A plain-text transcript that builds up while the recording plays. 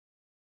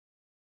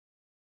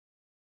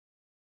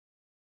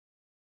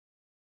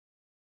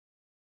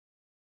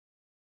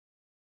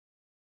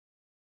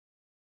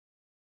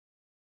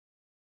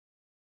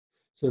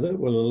So that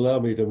will allow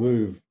me to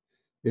move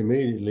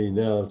immediately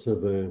now to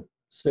the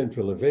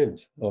central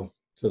event of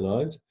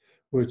tonight,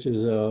 which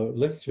is our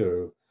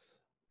lecture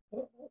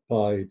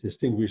by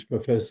distinguished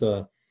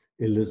Professor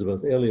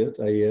Elizabeth Elliott,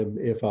 AM,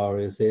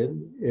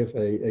 FRSN,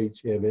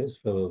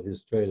 FAHMS, Fellow of the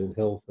Australian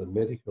Health and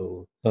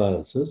Medical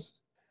Sciences,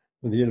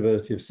 from the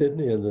University of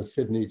Sydney and the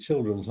Sydney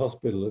Children's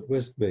Hospital at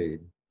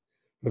Westmead.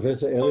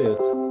 Professor Elliott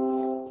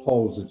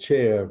holds a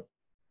chair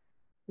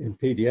in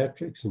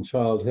paediatrics and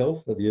child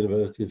health at the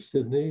University of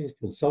Sydney,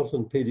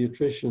 consultant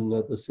paediatrician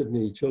at the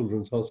Sydney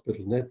Children's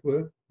Hospital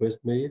Network,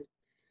 Westmead.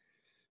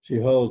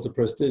 She holds a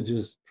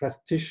prestigious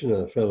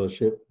practitioner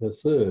fellowship, the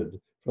third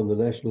from the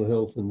National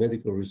Health and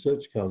Medical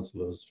Research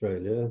Council of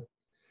Australia.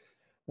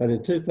 And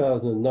in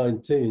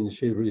 2019,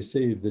 she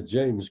received the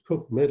James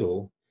Cook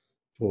Medal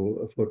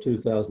for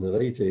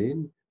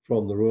 2018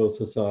 from the Royal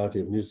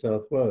Society of New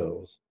South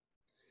Wales.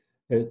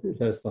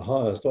 That's the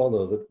highest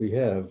honour that we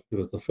have. She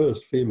was the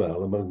first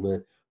female among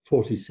the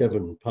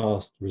 47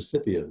 past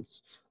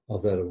recipients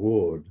of that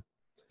award.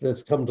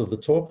 Let's come to the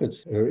talk.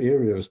 It's her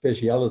area of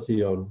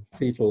speciality on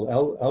fetal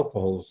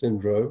alcohol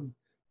syndrome,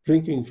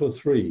 drinking for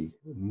three,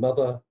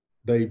 mother,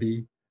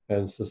 baby,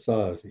 and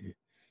society.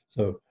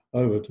 So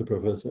over to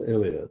Professor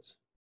Elliott.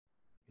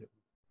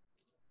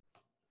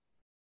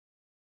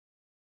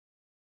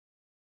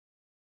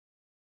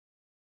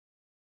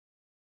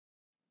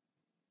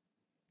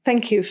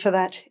 Thank you for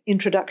that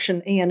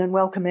introduction, Ian, and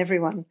welcome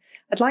everyone.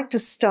 I'd like to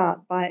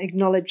start by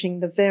acknowledging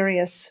the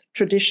various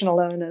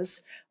traditional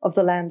owners of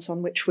the lands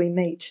on which we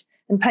meet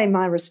and pay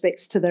my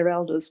respects to their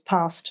elders,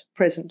 past,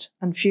 present,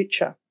 and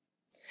future.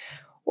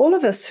 All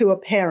of us who are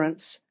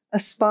parents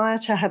aspire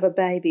to have a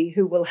baby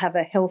who will have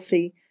a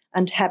healthy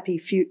and happy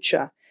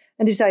future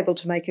and is able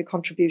to make a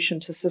contribution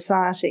to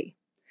society.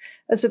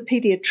 As a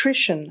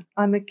paediatrician,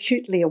 I'm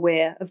acutely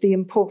aware of the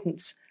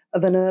importance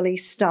of an early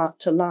start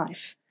to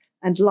life,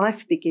 and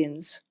life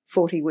begins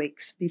 40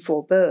 weeks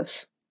before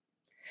birth.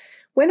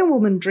 When a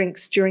woman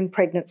drinks during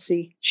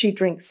pregnancy, she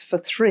drinks for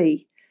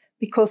three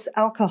because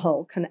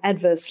alcohol can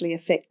adversely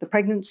affect the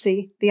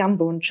pregnancy, the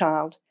unborn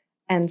child,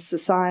 and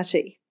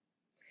society.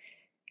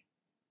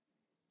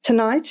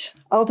 Tonight,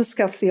 I'll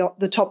discuss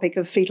the topic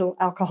of fetal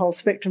alcohol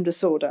spectrum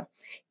disorder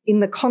in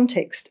the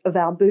context of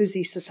our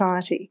boozy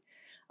society.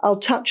 I'll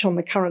touch on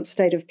the current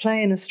state of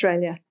play in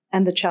Australia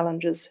and the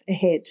challenges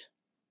ahead.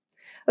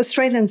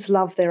 Australians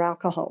love their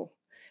alcohol.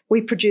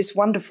 We produce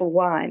wonderful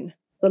wine.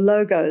 The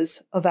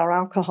logos of our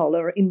alcohol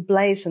are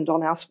emblazoned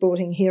on our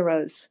sporting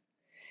heroes.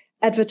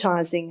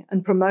 Advertising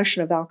and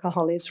promotion of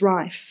alcohol is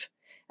rife,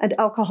 and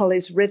alcohol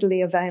is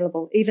readily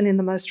available even in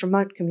the most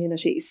remote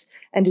communities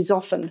and is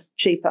often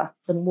cheaper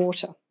than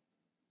water.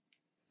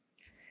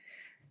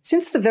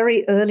 Since the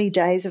very early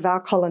days of our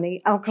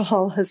colony,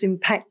 alcohol has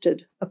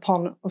impacted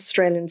upon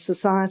Australian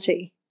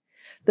society.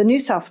 The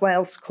New South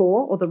Wales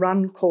Corps, or the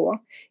Run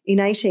Corps, in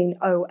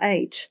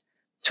 1808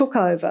 took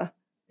over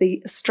the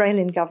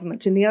Australian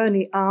government in the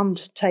only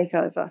armed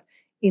takeover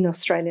in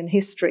Australian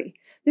history.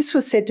 This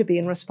was said to be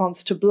in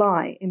response to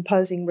Bligh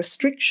imposing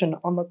restriction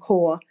on the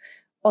Corps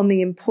on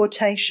the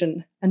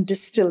importation and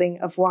distilling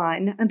of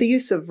wine and the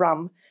use of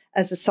rum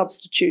as a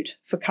substitute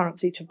for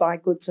currency to buy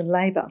goods and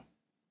labour.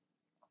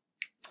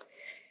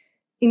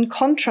 In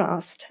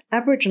contrast,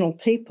 Aboriginal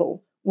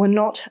people were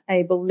not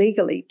able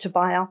legally to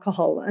buy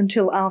alcohol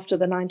until after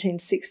the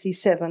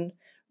 1967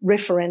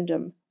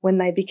 referendum, when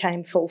they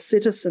became full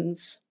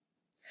citizens.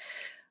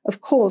 Of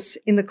course,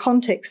 in the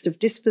context of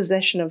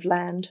dispossession of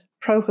land,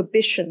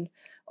 prohibition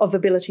of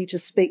ability to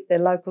speak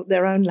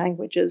their own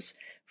languages,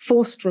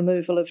 forced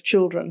removal of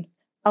children,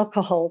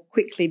 alcohol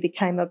quickly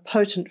became a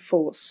potent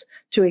force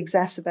to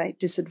exacerbate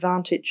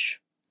disadvantage.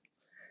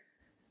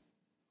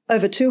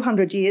 Over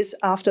 200 years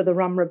after the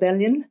Rum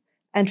Rebellion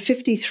and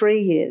 53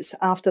 years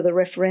after the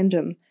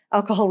referendum,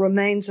 alcohol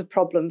remains a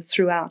problem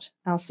throughout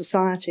our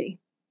society.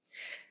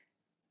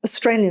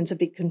 Australians are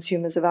big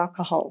consumers of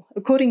alcohol.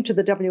 According to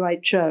the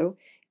WHO,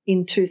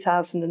 in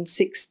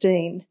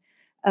 2016,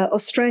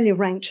 Australia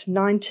ranked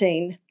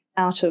 19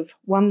 out of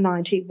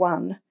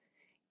 191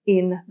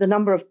 in the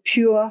number of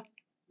pure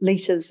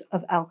litres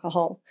of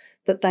alcohol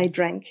that they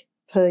drank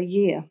per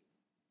year.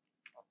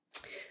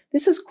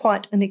 This is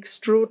quite an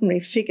extraordinary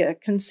figure,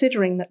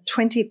 considering that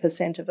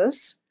 20% of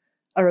us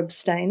are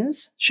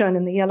abstainers, shown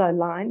in the yellow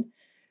line.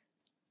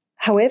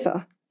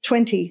 However,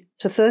 20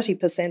 to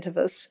 30% of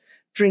us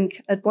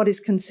drink at what is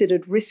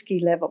considered risky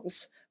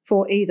levels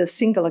for either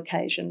single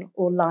occasion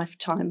or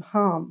lifetime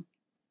harm.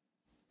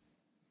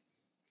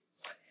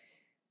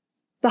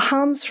 The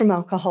harms from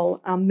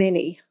alcohol are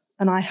many,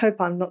 and I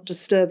hope I'm not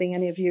disturbing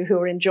any of you who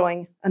are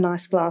enjoying a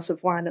nice glass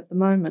of wine at the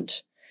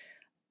moment.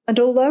 And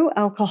although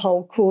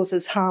alcohol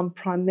causes harm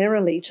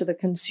primarily to the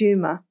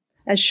consumer,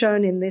 as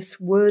shown in this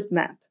word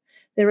map,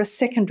 there are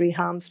secondary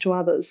harms to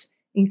others,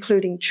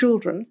 including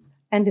children,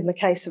 and in the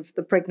case of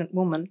the pregnant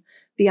woman,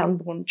 the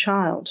unborn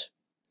child.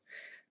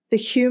 The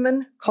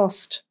human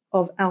cost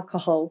of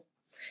alcohol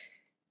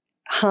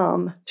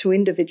harm to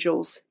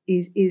individuals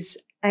is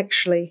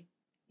actually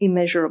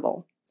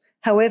immeasurable.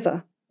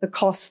 However, the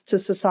cost to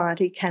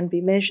society can be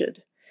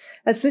measured.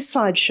 As this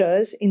slide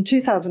shows, in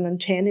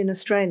 2010 in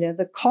Australia,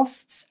 the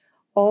costs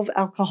of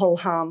alcohol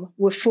harm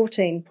were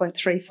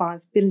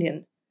 $14.35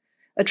 billion,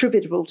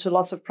 attributable to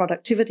loss of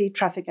productivity,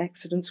 traffic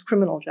accidents,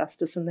 criminal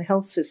justice and the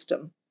health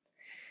system.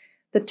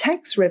 The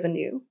tax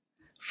revenue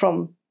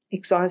from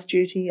excise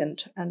duty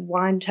and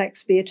wine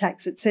tax, beer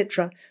tax,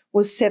 etc.,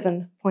 was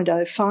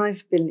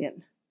 $7.05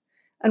 billion.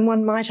 And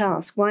one might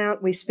ask, why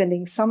aren't we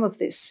spending some of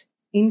this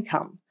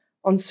income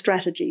on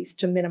strategies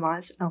to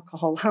minimise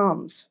alcohol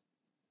harms?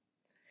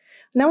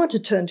 Now I want to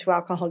turn to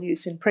alcohol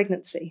use in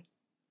pregnancy.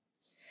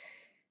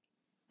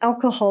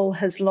 Alcohol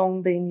has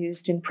long been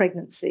used in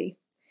pregnancy.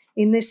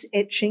 In this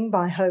etching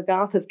by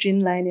Hogarth of Gin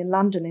Lane in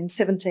London in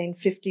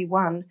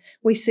 1751,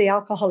 we see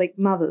alcoholic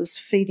mothers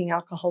feeding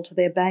alcohol to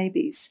their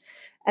babies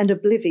and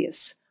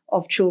oblivious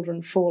of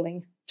children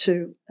falling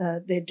to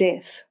their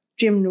death.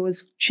 Gin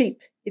was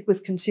cheap. It was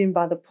consumed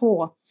by the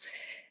poor.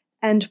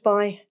 And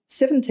by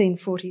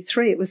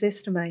 1743, it was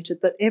estimated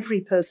that every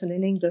person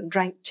in England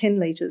drank 10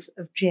 litres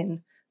of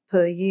gin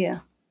per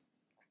year.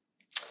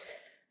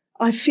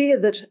 I fear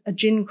that a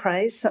gin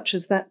craze, such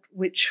as that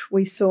which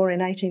we saw in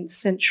 18th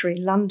century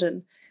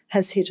London,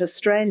 has hit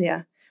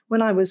Australia.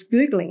 When I was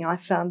Googling, I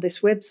found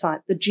this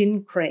website, the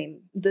Gin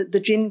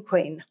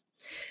Queen.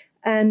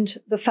 And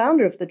the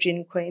founder of the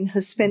Gin Queen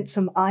has spent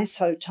some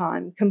ISO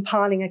time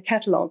compiling a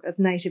catalogue of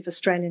native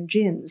Australian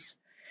gins.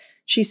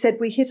 She said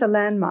we hit a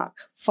landmark,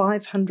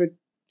 500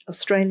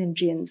 Australian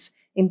gins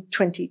in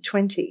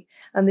 2020,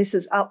 and this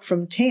is up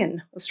from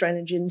 10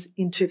 Australian gins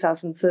in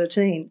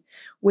 2013,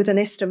 with an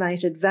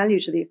estimated value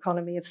to the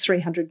economy of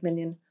 300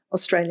 million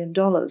Australian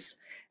dollars.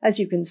 As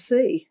you can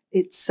see,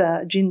 it's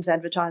gins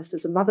advertised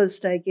as a Mother's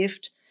Day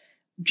gift,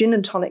 gin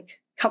and tonic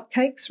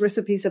cupcakes,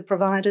 recipes are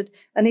provided,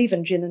 and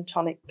even gin and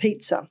tonic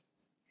pizza.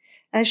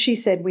 As she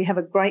said, we have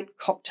a great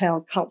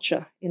cocktail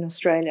culture in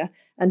Australia,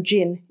 and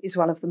gin is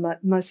one of the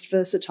most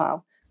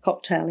versatile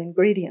cocktail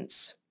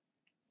ingredients.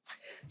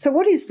 So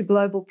what is the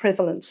global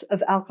prevalence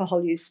of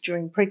alcohol use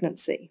during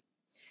pregnancy?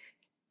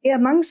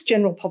 Amongst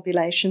general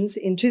populations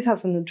in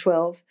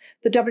 2012,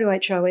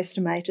 the WHO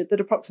estimated that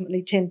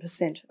approximately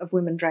 10% of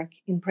women drank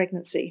in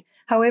pregnancy.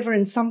 However,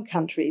 in some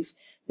countries,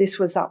 this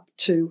was up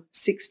to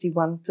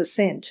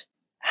 61%.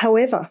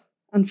 However,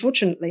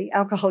 unfortunately,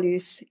 alcohol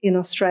use in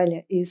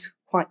Australia is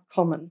quite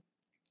common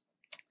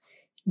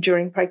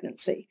during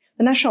pregnancy.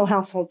 The National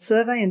Household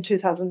Survey in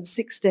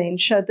 2016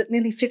 showed that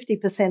nearly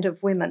 50%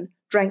 of women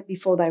drank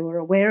before they were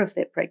aware of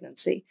their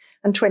pregnancy,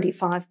 and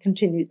 25%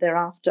 continued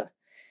thereafter.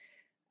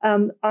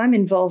 I'm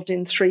involved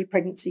in 3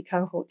 pregnancy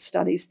cohort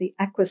studies, the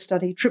Aqua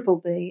study, Triple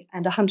B,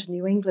 and a Hunter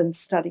New England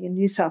study in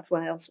New South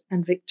Wales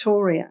and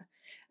Victoria.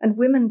 And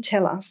women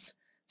tell us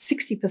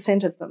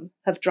 60% of them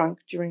have drunk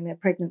during their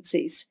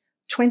pregnancies,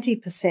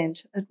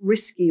 20% at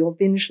risky or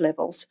binge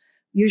levels,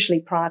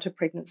 usually prior to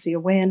pregnancy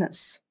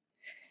awareness.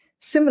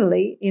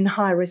 Similarly, in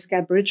high-risk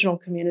Aboriginal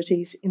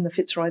communities in the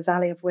Fitzroy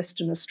Valley of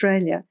Western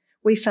Australia,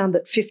 we found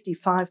that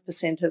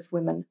 55% of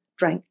women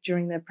drank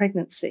during their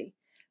pregnancy.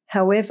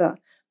 However,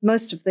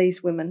 most of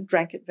these women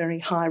drank at very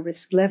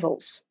high-risk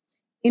levels.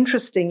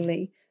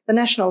 Interestingly, the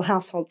National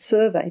Household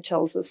Survey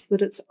tells us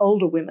that it's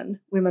older women,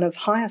 women of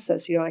higher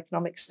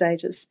socioeconomic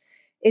status,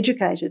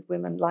 educated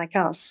women like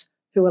us,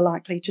 who are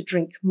likely to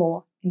drink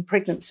more in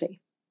pregnancy.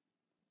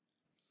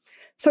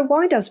 So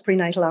why does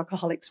prenatal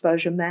alcohol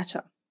exposure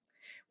matter?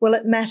 Well,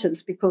 it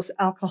matters because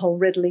alcohol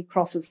readily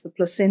crosses the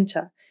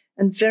placenta,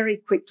 and very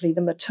quickly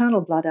the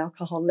maternal blood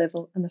alcohol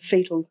level and the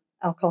fetal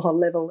alcohol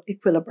level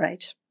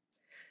equilibrate.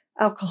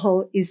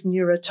 Alcohol is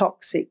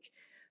neurotoxic.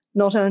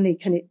 Not only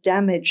can it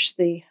damage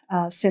the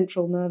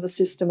central nervous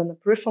system and the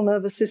peripheral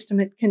nervous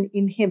system, it can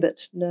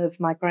inhibit nerve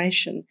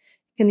migration,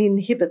 it can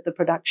inhibit the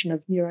production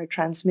of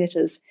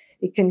neurotransmitters,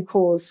 it can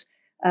cause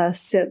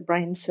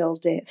brain cell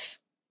death.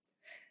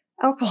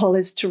 Alcohol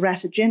is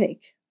teratogenic.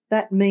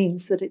 That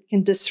means that it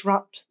can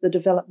disrupt the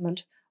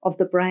development of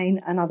the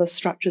brain and other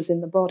structures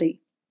in the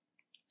body.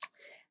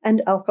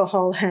 And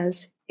alcohol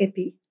has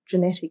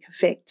epigenetic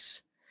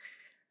effects.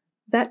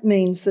 That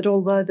means that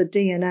although the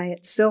DNA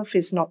itself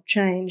is not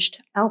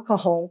changed,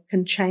 alcohol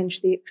can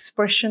change the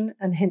expression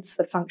and hence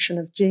the function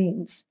of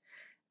genes,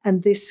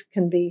 and this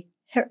can be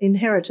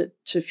inherited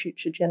to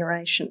future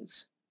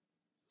generations.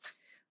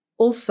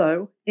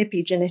 Also,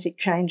 epigenetic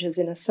changes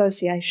in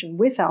association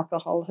with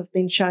alcohol have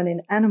been shown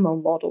in animal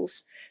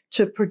models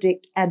to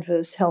predict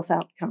adverse health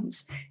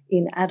outcomes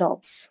in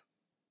adults.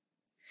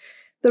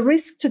 The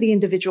risk to the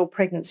individual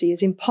pregnancy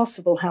is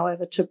impossible,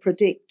 however, to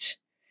predict.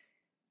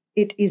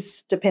 It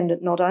is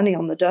dependent not only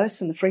on the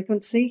dose and the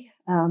frequency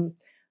and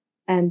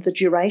the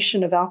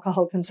duration of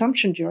alcohol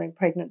consumption during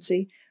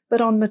pregnancy,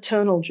 but on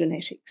maternal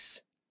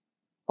genetics,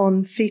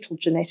 on fetal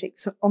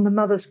genetics, on the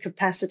mother's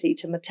capacity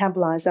to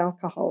metabolize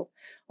alcohol,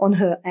 on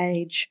her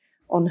age,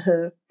 on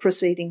her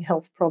preceding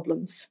health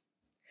problems.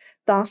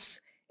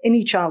 Thus,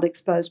 any child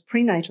exposed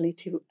prenatally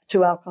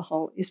to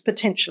alcohol is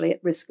potentially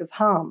at risk of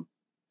harm.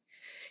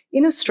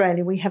 In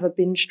Australia, we have a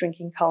binge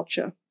drinking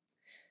culture.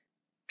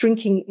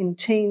 Drinking in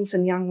teens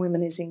and young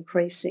women is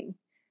increasing.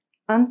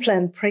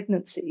 Unplanned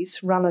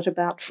pregnancies run at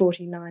about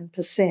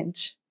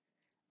 49%.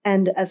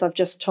 And as I've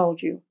just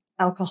told you,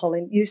 alcohol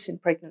use in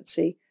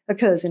pregnancy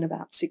occurs in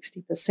about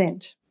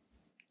 60%.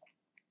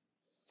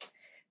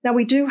 Now,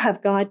 we do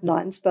have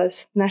guidelines,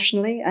 both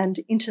nationally and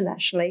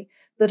internationally,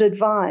 that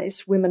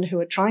advise women who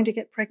are trying to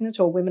get pregnant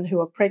or women who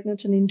are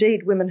pregnant, and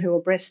indeed women who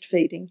are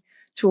breastfeeding,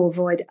 to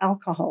avoid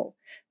alcohol.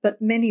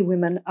 But many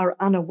women are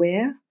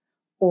unaware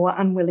or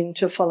unwilling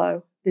to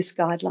follow this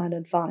guideline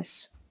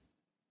advice.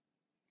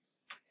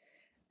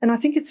 And I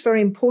think it's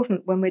very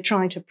important when we're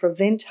trying to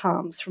prevent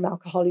harms from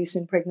alcohol use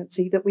in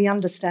pregnancy that we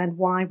understand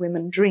why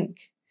women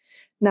drink.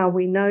 Now,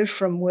 we know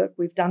from work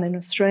we've done in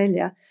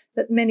Australia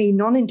that many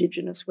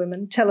non-Indigenous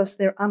women tell us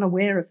they're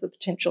unaware of the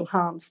potential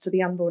harms to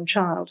the unborn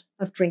child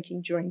of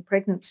drinking during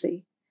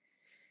pregnancy.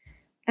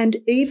 And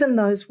even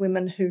those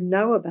women who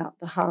know about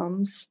the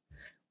harms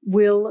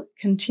will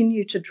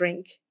continue to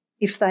drink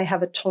if they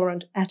have a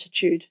tolerant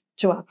attitude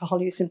to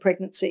alcohol use in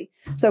pregnancy.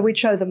 So we'd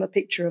show them a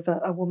picture of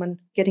a woman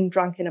getting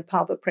drunk in a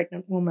pub, a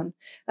pregnant woman,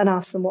 and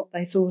ask them what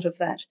they thought of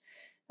that.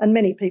 And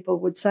many people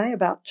would say,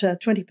 about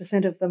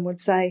 20% of them would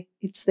say,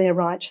 it's their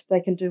right,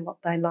 they can do what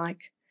they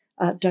like,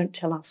 don't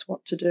tell us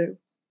what to do.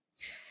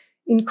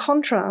 In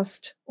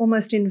contrast,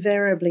 almost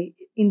invariably,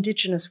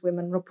 Indigenous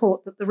women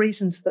report that the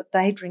reasons that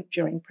they drink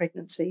during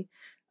pregnancy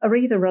are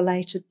either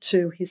related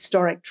to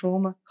historic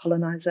trauma,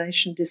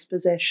 colonisation,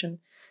 dispossession,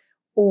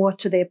 or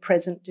to their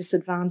present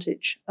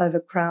disadvantage,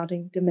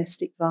 overcrowding,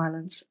 domestic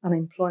violence,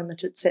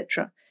 unemployment,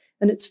 etc.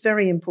 And it's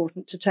very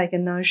important to take a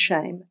no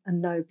shame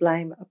and no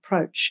blame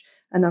approach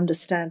and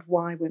understand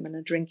why women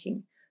are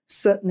drinking.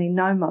 Certainly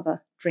no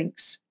mother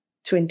drinks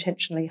to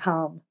intentionally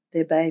harm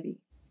their baby.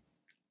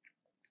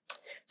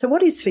 So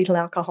what is fetal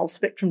alcohol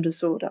spectrum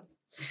disorder?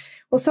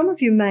 Well, some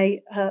of you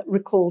may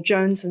recall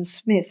Jones and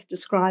Smith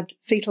described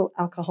fetal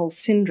alcohol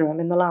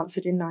syndrome in The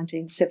Lancet in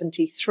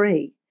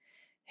 1973.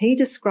 He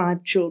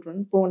described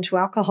children born to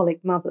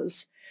alcoholic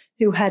mothers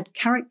who had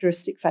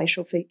characteristic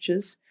facial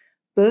features,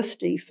 birth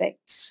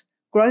defects,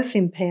 growth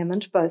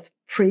impairment, both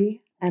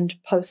pre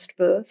and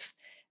post-birth,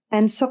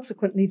 and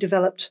subsequently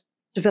developed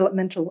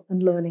developmental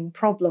and learning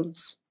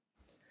problems.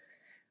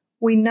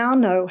 We now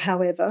know,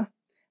 however,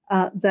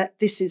 that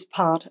this is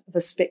part of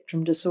a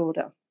spectrum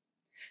disorder.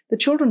 The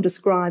children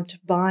described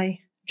by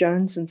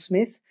Jones and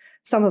Smith,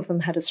 some of them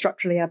had a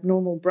structurally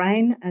abnormal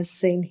brain, as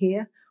seen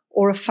here,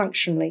 or a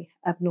functionally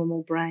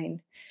abnormal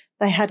brain.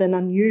 They had an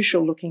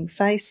unusual-looking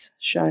face,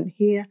 shown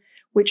here,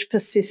 which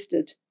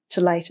persisted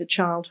to later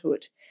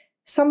childhood.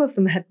 Some of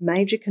them had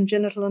major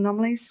congenital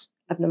anomalies,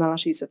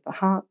 abnormalities of the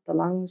heart, the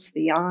lungs,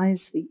 the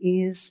eyes, the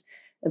ears,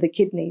 the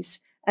kidneys,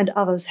 and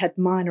others had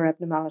minor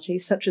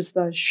abnormalities, such as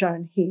those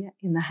shown here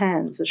in the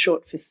hands, a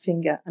short fifth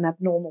finger, an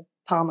abnormal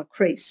palmar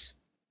crease.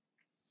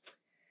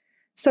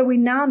 So we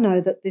now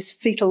know that this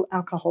fetal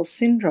alcohol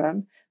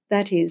syndrome,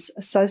 that is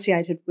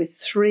associated with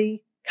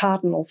 3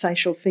 cardinal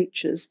facial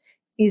features,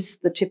 is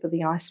the tip of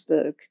the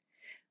iceberg,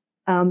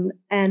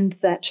 and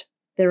that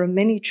there are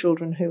many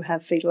children who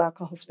have fetal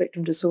alcohol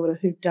spectrum disorder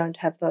who don't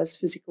have those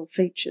physical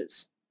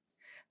features.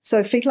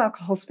 So fetal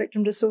alcohol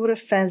spectrum disorder,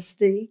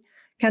 FASD,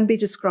 can be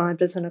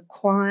described as an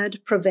acquired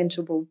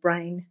preventable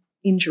brain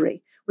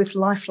injury with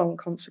lifelong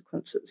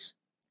consequences.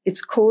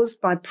 It's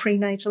caused by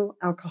prenatal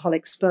alcohol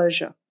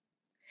exposure.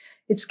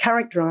 It's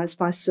characterised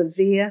by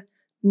severe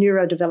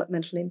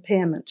neurodevelopmental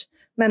impairment,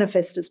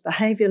 manifest as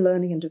behaviour,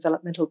 learning and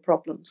developmental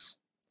problems.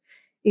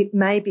 It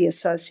may be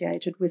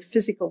associated with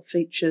physical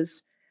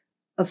features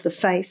of the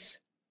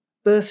face,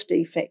 birth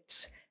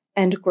defects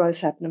and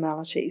growth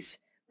abnormalities,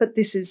 but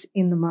this is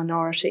in the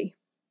minority.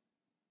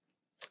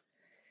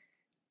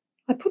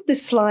 I put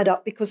this slide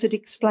up because it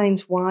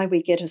explains why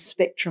we get a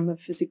spectrum of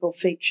physical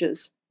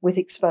features with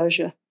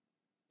exposure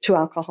to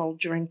alcohol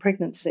during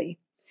pregnancy.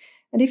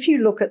 And if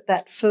you look at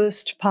that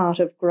first part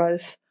of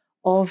growth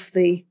of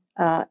the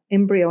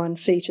embryo and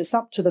fetus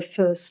up to the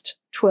first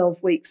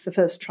 12 weeks, the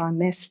first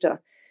trimester,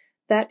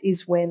 that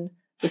is when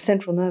the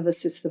central nervous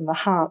system, the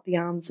heart, the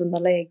arms and the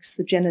legs,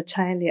 the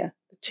genitalia,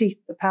 the teeth,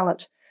 the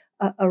palate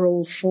are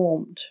all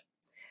formed.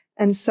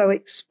 And so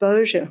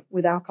exposure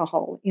with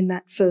alcohol in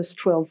that first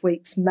 12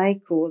 weeks may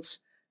cause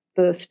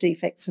birth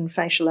defects and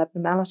facial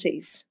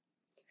abnormalities.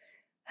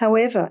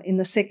 However, in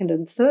the second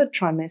and third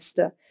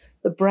trimester,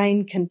 the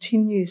brain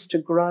continues to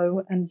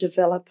grow and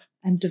develop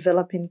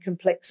in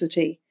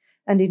complexity,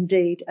 and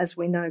indeed, as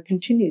we know,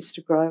 continues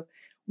to grow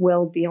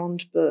well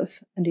beyond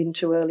birth and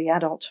into early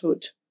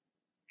adulthood.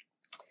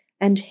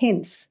 And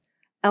hence,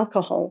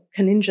 alcohol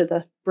can injure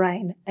the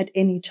brain at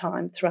any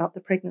time throughout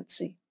the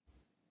pregnancy.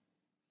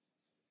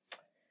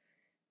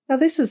 Now,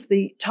 this is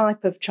the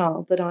type of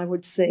child that I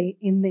would see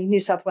in the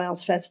New South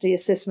Wales FASD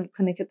assessment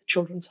clinic at the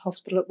Children's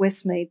Hospital at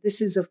Westmead. This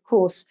is, of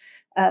course,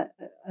 a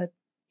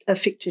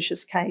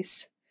fictitious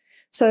case.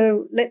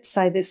 So let's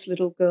say this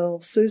little girl,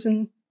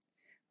 Susan,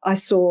 I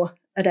saw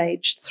at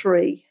age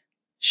 3.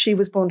 She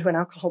was born to an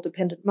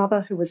alcohol-dependent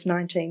mother who was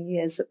 19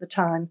 years at the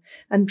time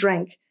and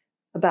drank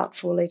about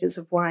 4 litres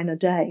of wine a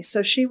day.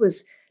 So she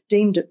was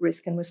deemed at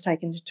risk and was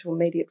taken into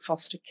immediate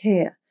foster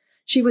care.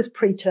 She was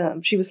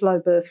preterm, she was low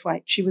birth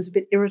weight, she was a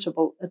bit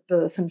irritable at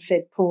birth and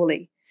fed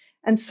poorly,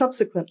 and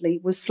subsequently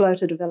was slow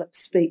to develop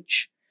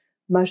speech,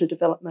 motor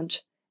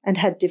development, and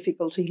had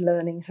difficulty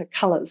learning her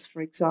colours,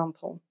 for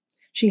example.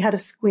 She had a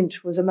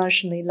squint, was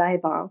emotionally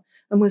labile,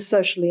 and was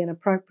socially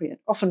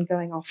inappropriate, often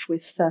going off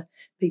with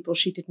people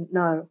she didn't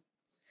know.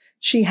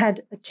 She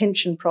had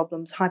attention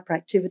problems,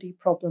 hyperactivity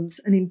problems,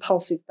 and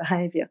impulsive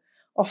behaviour,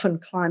 often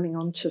climbing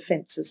onto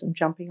fences and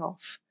jumping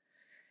off.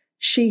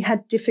 She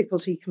had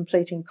difficulty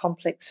completing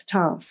complex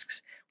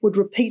tasks, would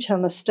repeat her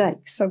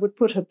mistakes, so would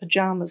put her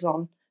pyjamas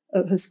on,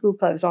 her school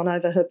clothes on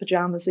over her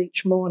pyjamas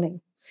each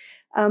morning,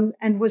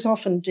 and was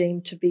often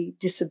deemed to be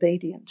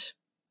disobedient.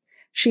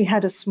 She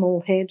had a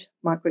small head,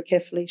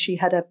 microcephaly. She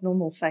had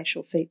abnormal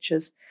facial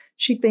features.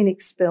 She'd been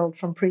expelled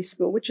from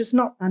preschool, which is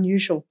not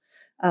unusual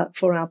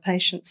for our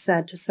patients,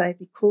 sad to say,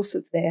 because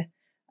of their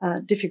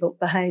difficult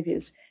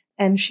behaviours,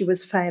 and she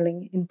was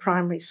failing in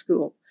primary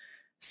school.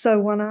 So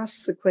one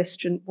asks the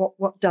question,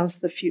 what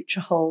does the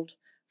future hold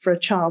for a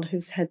child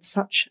who's had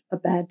such a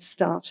bad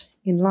start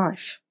in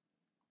life?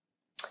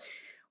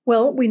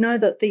 Well, we know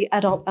that the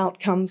adult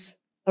outcomes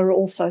are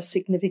also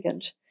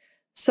significant,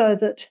 so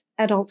that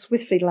adults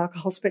with fetal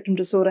alcohol spectrum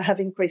disorder have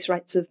increased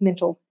rates of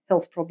mental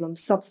health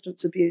problems,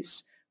 substance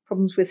abuse,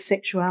 problems with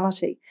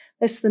sexuality.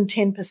 Less than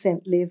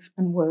 10% live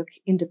and work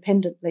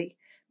independently.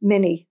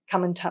 Many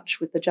come in touch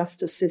with the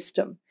justice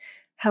system.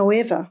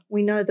 However,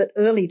 we know that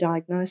early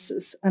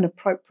diagnosis and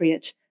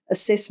appropriate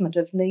assessment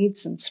of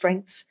needs and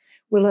strengths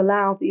will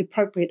allow the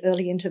appropriate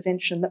early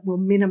intervention that will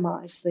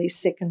minimise these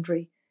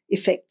secondary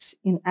effects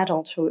in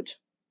adulthood.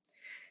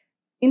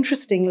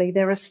 Interestingly,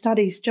 there are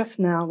studies just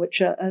now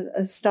which are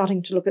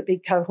starting to look at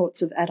big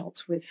cohorts of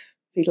adults with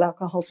fetal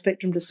alcohol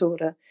spectrum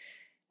disorder.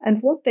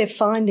 And what they're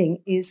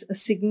finding is a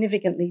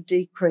significantly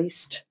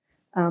decreased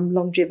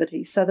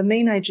longevity. So the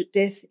mean age at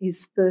death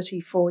is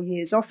 34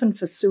 years, often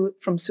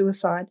from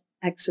suicide,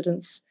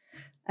 accidents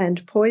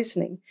and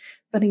poisoning.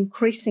 But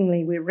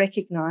increasingly, we're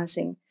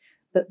recognising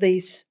that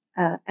these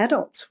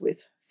adults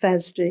with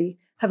FASD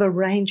have a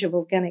range of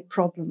organic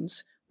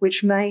problems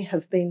which may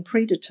have been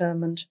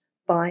predetermined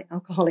by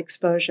alcohol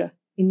exposure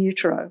in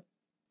utero.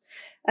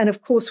 And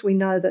of course, we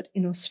know that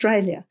in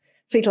Australia,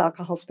 fetal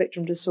alcohol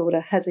spectrum disorder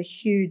has a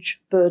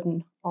huge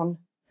burden on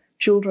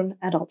children,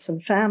 adults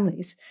and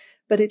families,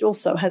 but it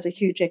also has a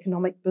huge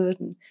economic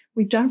burden.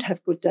 We don't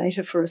have good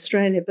data for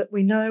Australia, but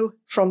we know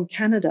from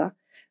Canada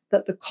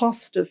that the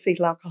cost of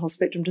fetal alcohol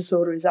spectrum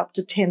disorder is up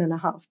to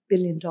 $10.5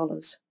 billion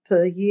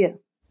per year.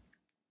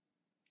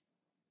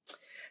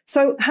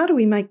 So how do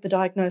we make the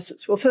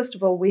diagnosis? Well, first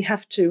of all, we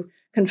have to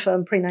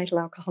confirm prenatal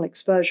alcohol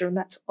exposure, and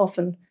that's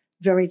often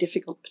very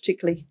difficult,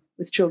 particularly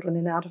with children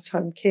in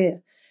out-of-home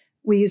care.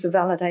 We use a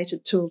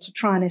validated tool to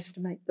try and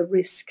estimate the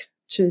risk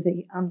to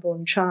the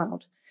unborn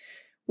child.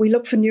 We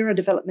look for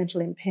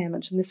neurodevelopmental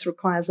impairment, and this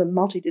requires a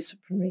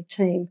multidisciplinary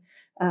team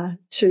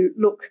to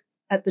look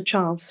at the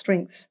child's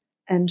strengths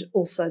and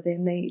also their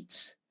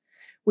needs.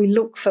 We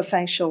look for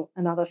facial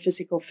and other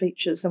physical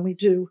features, and we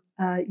do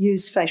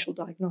use facial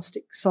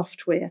diagnostic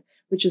software,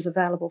 which is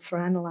available for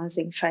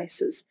analysing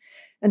faces.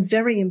 And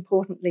very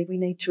importantly, we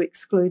need to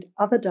exclude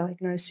other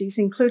diagnoses,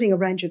 including a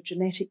range of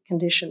genetic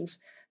conditions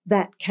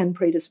that can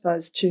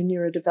predispose to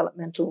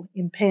neurodevelopmental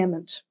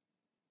impairment.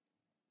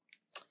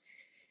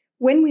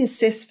 When we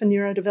assess for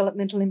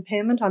neurodevelopmental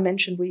impairment, I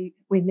mentioned we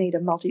need a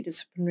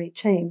multidisciplinary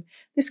team.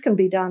 This can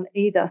be done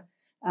either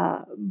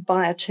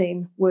by a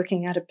team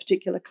working at a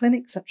particular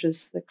clinic, such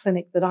as the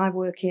clinic that I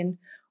work in,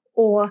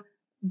 or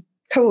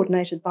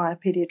coordinated by a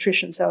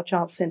paediatrician, so a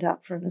child's sent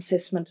out for an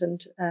assessment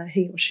and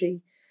he or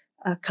she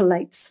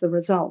collates the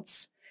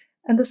results.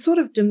 And the sort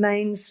of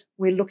domains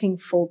we're looking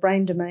for,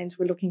 brain domains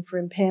we're looking for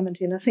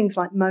impairment in, are things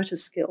like motor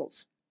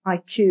skills,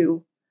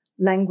 IQ,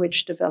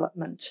 language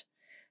development,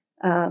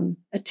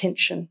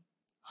 attention,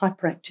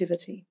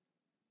 hyperactivity.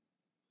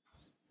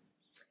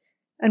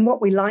 And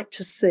what we like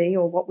to see,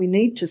 or what we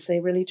need to see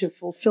really to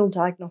fulfill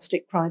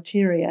diagnostic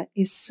criteria,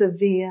 is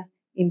severe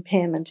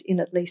impairment in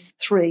at least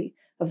 3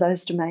 of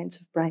those domains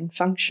of brain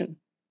function.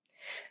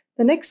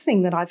 The next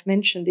thing that I've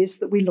mentioned is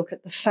that we look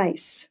at the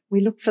face.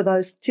 We look for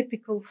those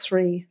typical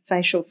 3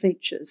 facial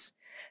features.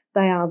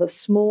 They are the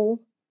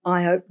small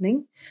eye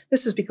opening.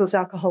 This is because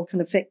alcohol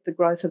can affect the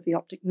growth of the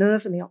optic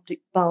nerve and the optic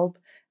bulb,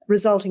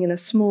 resulting in a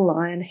small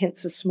eye and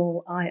hence a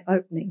small eye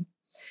opening.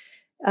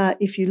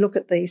 If you look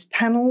at these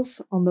panels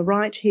on the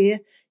right here,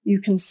 you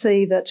can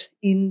see that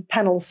in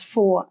panels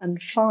 4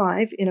 and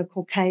 5, in a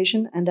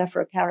Caucasian and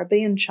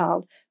Afro-Caribbean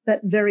child,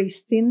 that very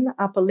thin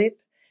upper lip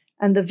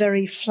and the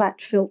very flat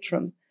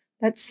philtrum,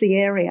 that's the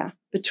area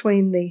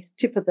between the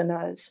tip of the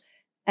nose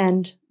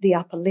and the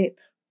upper lip.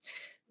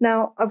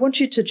 Now, I want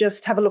you to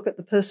just have a look at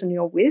the person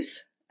you're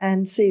with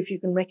and see if you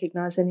can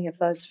recognise any of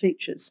those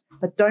features.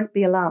 But don't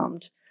be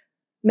alarmed.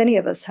 Many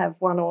of us have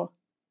 1 or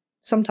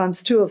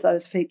sometimes 2 of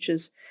those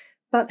features,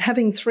 but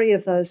having 3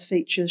 of those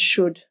features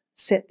should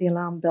set the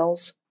alarm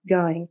bells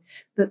going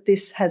that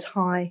this has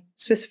high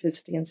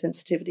specificity and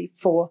sensitivity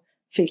for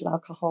fetal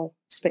alcohol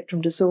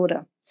spectrum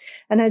disorder.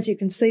 And as you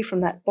can see from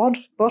that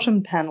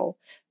bottom panel,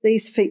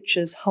 these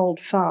features hold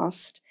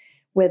fast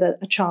whether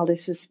a child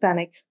is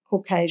Hispanic,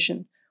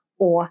 Caucasian,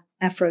 or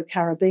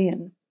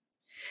Afro-Caribbean.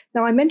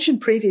 Now, I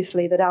mentioned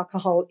previously that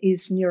alcohol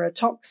is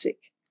neurotoxic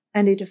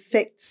and it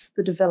affects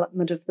the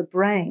development of the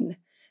brain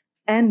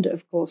and,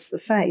 of course, the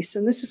face,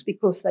 and this is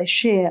because they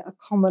share a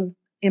common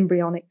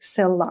embryonic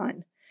cell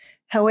line.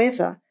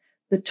 However,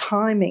 the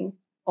timing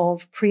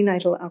of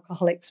prenatal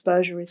alcohol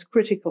exposure is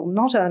critical,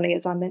 not only,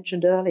 as I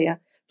mentioned earlier,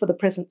 for the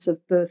presence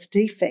of birth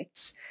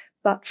defects,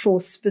 but for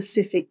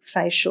specific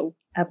facial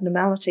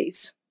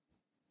abnormalities.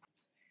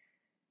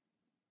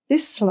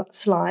 This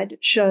slide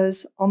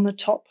shows on the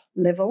top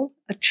level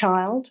a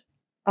child,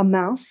 a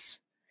mouse,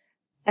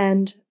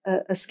 and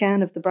a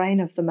scan of the brain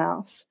of the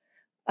mouse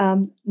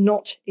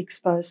not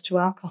exposed to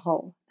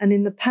alcohol. And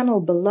in the panel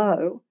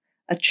below,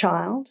 a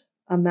child,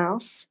 a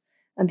mouse,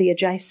 and the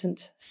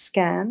adjacent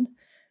scan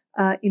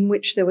in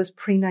which there was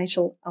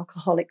prenatal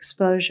alcohol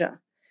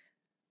exposure.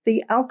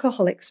 The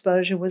alcohol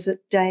exposure was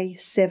at day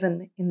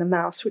 7 in the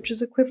mouse, which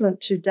is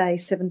equivalent to day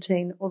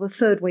 17 or the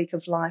 3rd week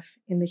of life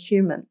in the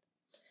human.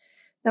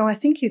 Now, I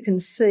think you can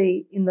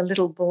see in the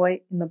little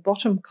boy in the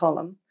bottom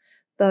column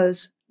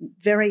those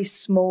very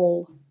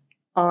small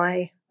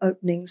eye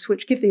openings,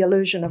 which give the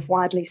illusion of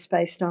widely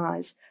spaced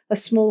eyes, a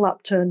small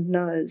upturned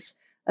nose,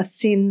 a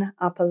thin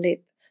upper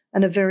lip,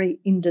 and a very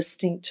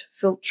indistinct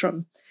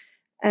philtrum.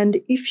 And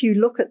if you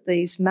look at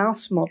these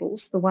mouse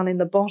models, the one in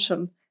the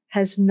bottom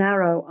has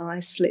narrow eye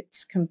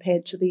slits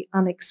compared to the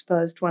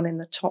unexposed one in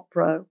the top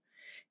row.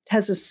 It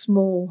has a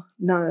small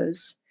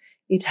nose.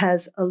 It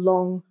has a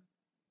long,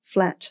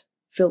 flat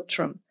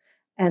philtrum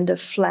and a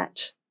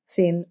flat,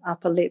 thin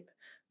upper lip,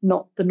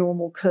 not the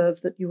normal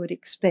curve that you would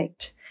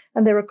expect.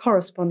 And there are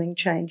corresponding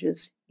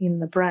changes in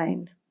the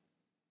brain.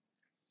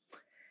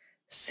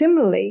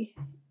 Similarly,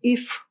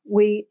 if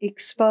we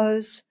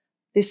expose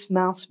this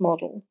mouse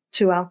model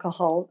to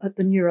alcohol at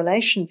the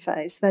neurulation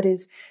phase, that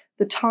is,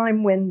 the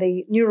time when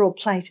the neural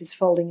plate is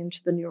folding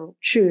into the neural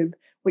tube,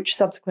 which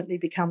subsequently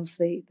becomes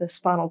the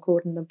spinal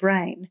cord in the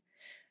brain,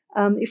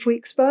 if we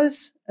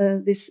expose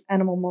this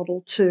animal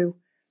model to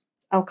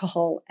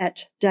alcohol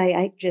at day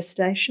 8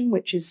 gestation,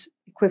 which is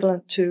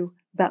equivalent to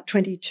about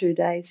 22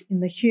 days in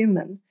the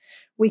human,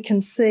 we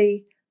can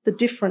see the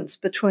difference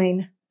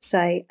between,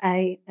 say,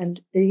 A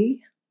and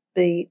E,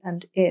 B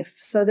and F.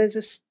 So there's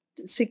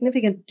a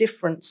significant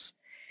difference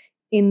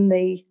in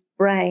the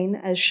brain,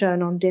 as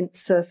shown on dense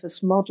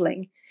surface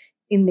modelling,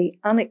 in the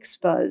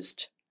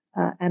unexposed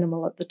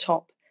animal at the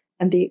top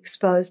and the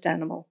exposed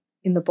animal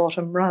in the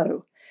bottom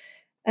row.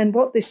 And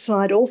what this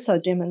slide also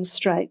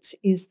demonstrates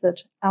is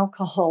that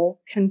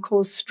alcohol can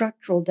cause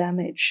structural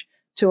damage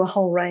to a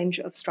whole range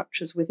of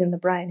structures within the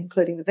brain,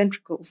 including the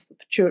ventricles, the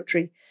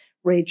pituitary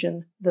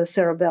region, the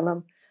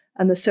cerebellum,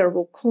 and the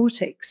cerebral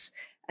cortex.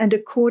 And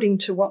according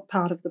to what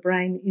part of the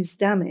brain is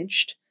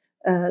damaged,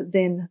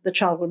 then the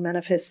child would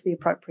manifest the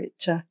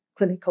appropriate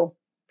clinical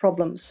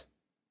problems.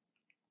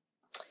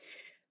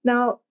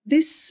 Now,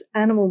 this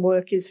animal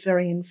work is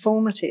very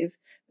informative,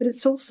 but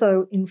it's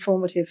also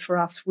informative for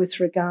us with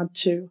regard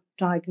to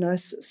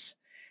diagnosis.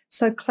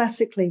 So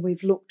classically,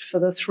 we've looked for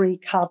the 3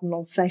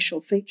 cardinal facial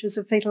features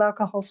of fetal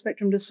alcohol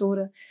spectrum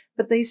disorder,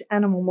 but these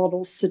animal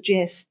models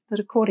suggest that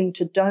according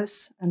to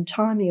dose and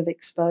timing of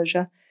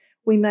exposure,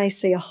 we may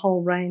see a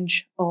whole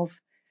range of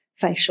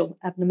facial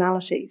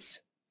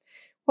abnormalities.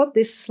 What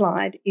this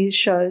slide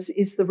shows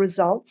is the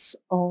results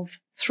of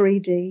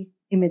 3D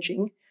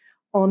imaging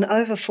on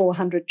over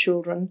 400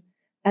 children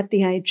at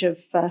the age of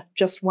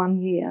just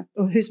 1 year,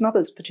 whose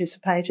mothers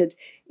participated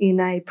in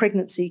a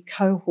pregnancy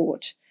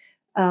cohort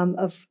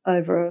of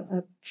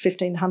over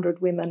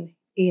 1,500 women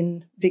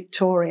in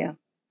Victoria.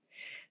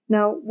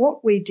 Now,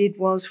 what we did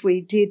was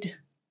we did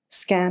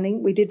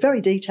scanning. We did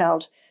very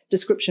detailed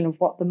description of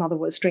what the mother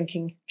was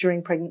drinking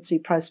during pregnancy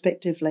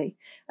prospectively.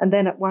 And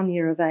then at 1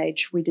 year of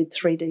age, we did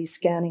 3D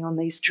scanning on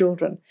these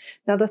children.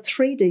 Now, the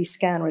 3D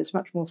scanner is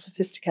much more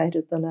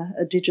sophisticated than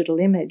a digital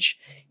image.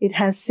 It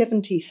has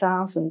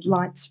 70,000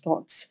 light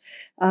spots,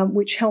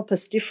 which help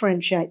us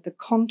differentiate the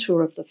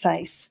contour of the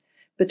face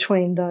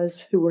between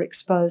those who were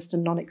exposed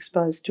and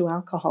non-exposed to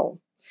alcohol.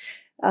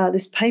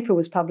 This paper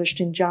was published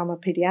in JAMA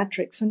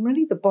Pediatrics, and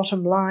really the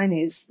bottom line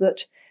is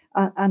that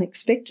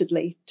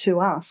unexpectedly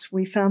to us,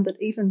 we found that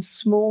even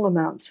small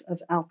amounts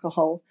of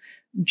alcohol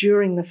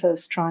during the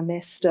first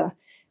trimester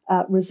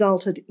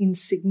resulted in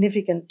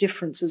significant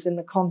differences in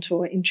the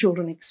contour in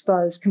children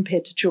exposed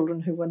compared to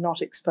children who were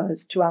not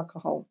exposed to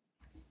alcohol.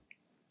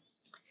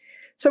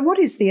 So what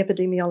is the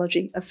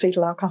epidemiology of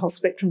fetal alcohol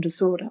spectrum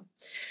disorder?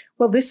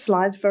 Well, this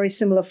slide, very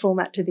similar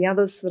format to the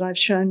others that I've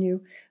shown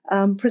you,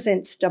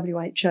 presents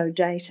WHO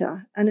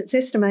data, and it's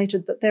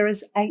estimated that there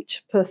is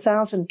 8 per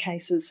 1,000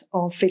 cases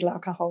of fetal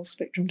alcohol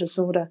spectrum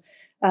disorder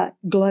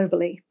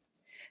globally.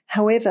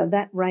 However,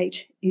 that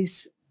rate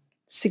is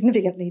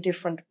significantly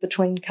different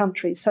between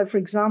countries. So, for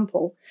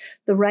example,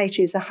 the rate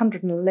is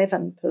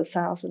 111 per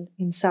 1,000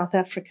 in South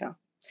Africa.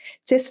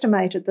 It's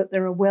estimated that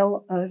there are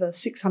well over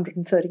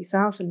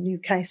 630,000 new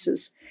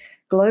cases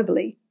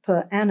globally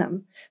per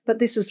annum, but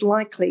this is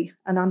likely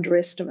an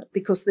underestimate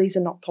because these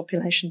are not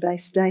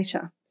population-based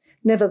data.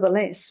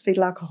 Nevertheless,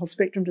 fetal alcohol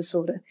spectrum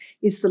disorder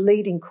is the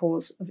leading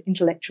cause of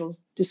intellectual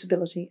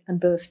disability and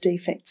birth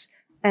defects,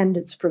 and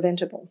it's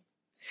preventable.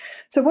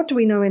 So what do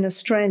we know in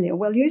Australia?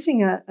 Well,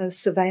 using a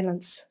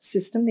surveillance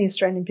system, the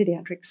Australian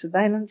Paediatric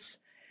Surveillance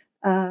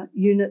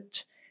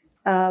Unit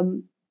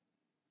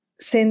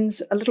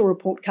sends a little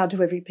report card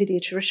to every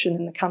paediatrician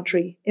in the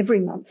country every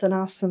month and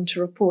asks them to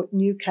report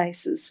new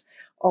cases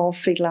of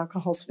fetal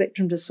alcohol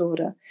spectrum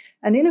disorder.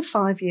 And in a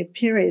 5-year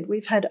period,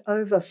 we've had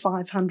over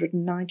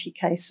 590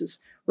 cases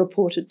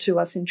reported to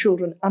us in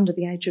children under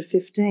the age of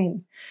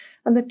 15.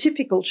 And the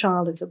typical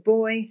child is a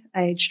boy,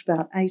 aged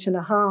about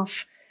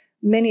 8.5.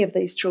 Many of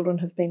these children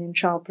have been in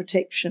child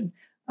protection.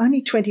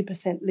 Only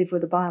 20% live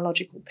with a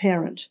biological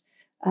parent,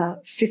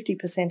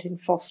 50% in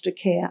foster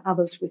care,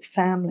 others with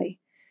family.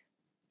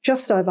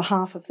 Just over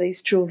half of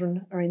these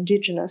children are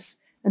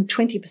Indigenous, and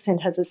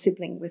 20% has a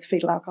sibling with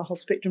fetal alcohol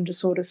spectrum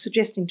disorder,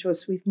 suggesting to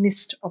us we've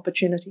missed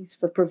opportunities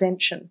for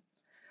prevention.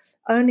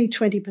 Only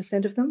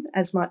 20% of them,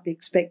 as might be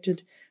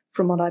expected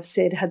from what I've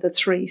said, had the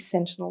 3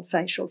 sentinel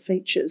facial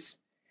features.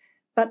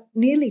 But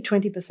nearly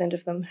 20%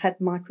 of them had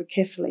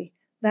microcephaly.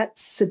 That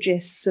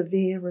suggests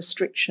severe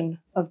restriction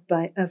of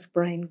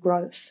brain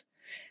growth.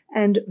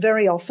 And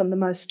very often, the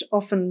most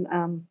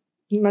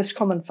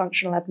common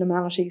functional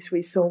abnormalities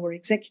we saw were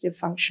executive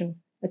function,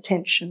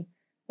 attention,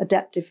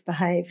 adaptive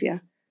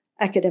behaviour,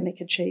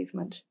 academic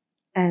achievement,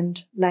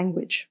 and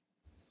language.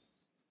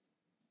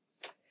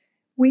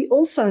 We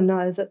also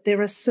know that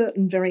there are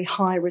certain very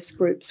high-risk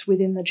groups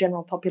within the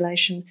general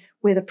population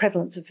where the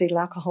prevalence of fetal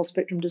alcohol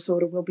spectrum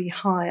disorder will be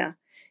higher.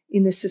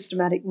 In the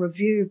systematic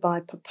review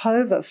by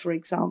Popova, for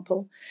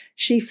example,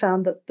 she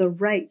found that the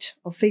rate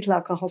of fetal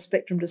alcohol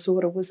spectrum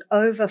disorder was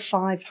over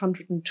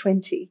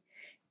 520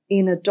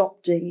 in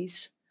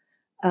adoptees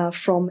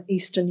from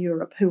Eastern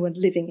Europe who were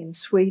living in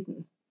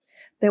Sweden.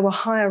 There were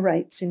higher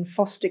rates in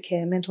foster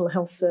care, mental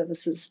health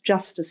services,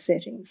 justice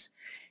settings,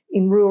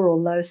 in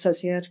rural, low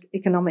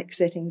socioeconomic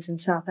settings in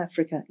South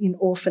Africa, in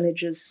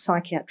orphanages,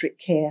 psychiatric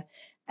care,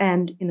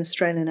 and in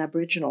Australian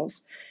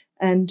Aboriginals.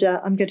 And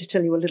I'm going to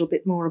tell you a little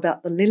bit more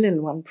about the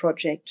Lililwan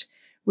project,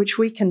 which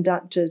we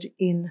conducted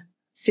in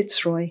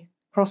Fitzroy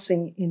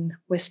Crossing in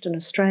Western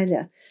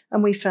Australia.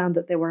 And we found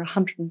that there were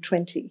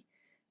 120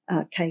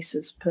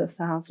 cases per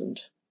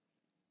 1,000.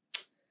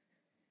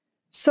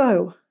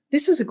 So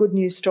this is a good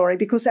news story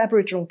because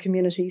Aboriginal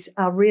communities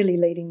are really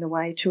leading the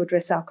way to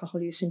address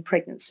alcohol use in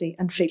pregnancy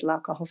and fetal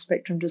alcohol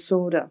spectrum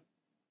disorder.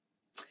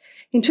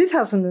 In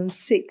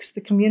 2006,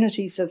 the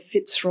communities of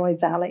Fitzroy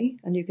Valley,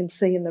 and you can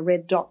see in the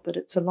red dot that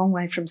it's a long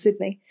way from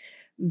Sydney,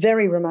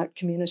 very remote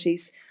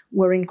communities,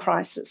 were in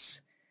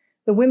crisis.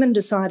 The women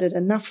decided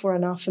enough were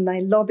enough and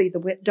they lobbied the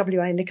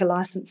WA Liquor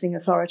Licensing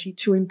Authority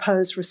to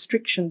impose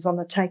restrictions on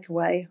the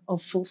takeaway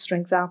of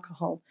full-strength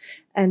alcohol,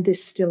 and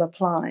this still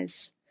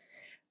applies.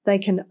 They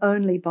can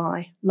only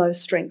buy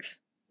low-strength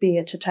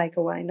beer to take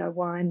away, no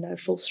wine, no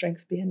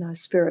full-strength beer, no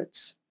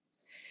spirits.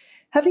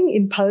 Having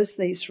imposed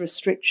these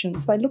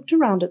restrictions, they looked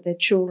around at their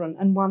children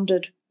and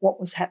wondered what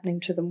was happening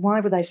to them. Why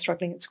were they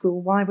struggling at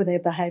school? Why were there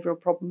behavioural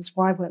problems?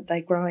 Why weren't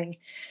they growing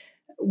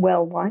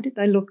well? Why did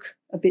they look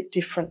a bit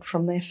different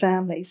from their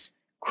families?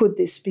 Could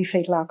this be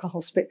fetal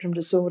alcohol spectrum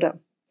disorder?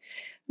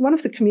 One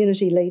of the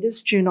community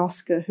leaders, June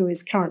Oscar, who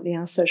is currently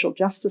our Social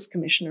Justice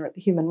Commissioner at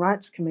the Human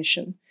Rights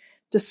Commission,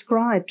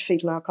 described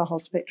fetal alcohol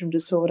spectrum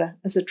disorder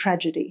as a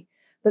tragedy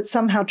that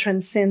somehow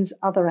transcends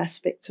other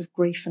aspects of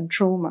grief and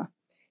trauma.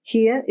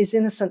 Here is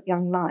innocent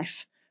young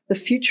life, the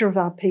future of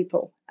our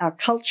people, our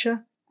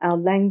culture, our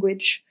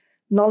language,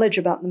 knowledge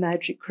about the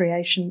magic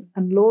creation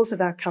and laws of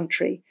our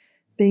country,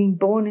 being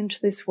born into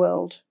this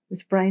world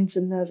with brains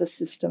and nervous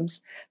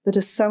systems that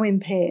are so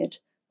impaired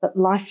that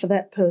life for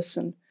that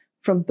person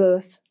from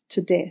birth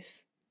to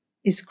death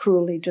is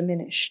cruelly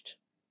diminished.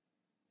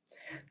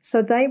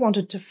 So they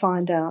wanted to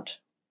find out,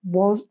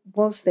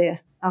 was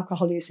there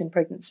alcohol use in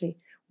pregnancy?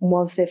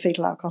 Was there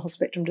fetal alcohol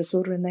spectrum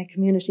disorder in their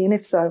community? And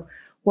if so,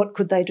 what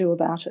could they do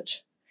about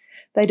it?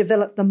 They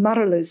developed the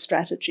Maralu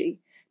strategy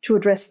to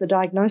address the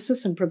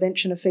diagnosis and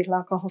prevention of fetal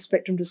alcohol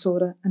spectrum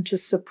disorder and to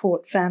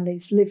support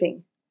families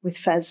living with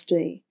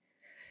FASD.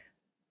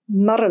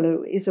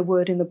 Maralu is a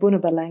word in the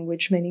Bunaba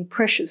language meaning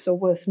precious or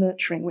worth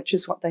nurturing, which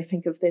is what they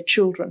think of their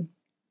children.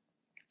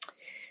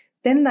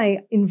 Then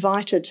they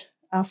invited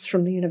us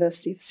from the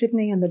University of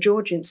Sydney and the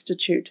George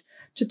Institute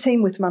to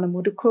team with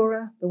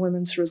Manamudukura, the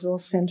Women's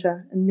Resource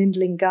Centre, and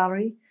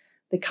Nindlingari,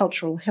 the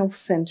Cultural Health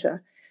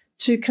Centre,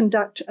 to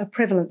conduct a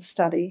prevalence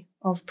study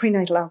of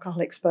prenatal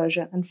alcohol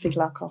exposure and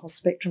fetal alcohol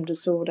spectrum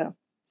disorder.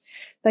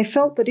 They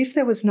felt that if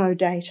there was no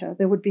data,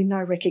 there would be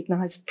no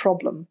recognised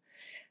problem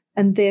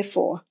and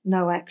therefore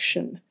no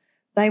action.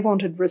 They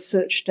wanted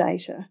research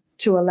data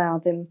to allow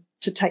them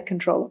to take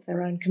control of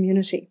their own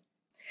community.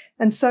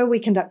 And so we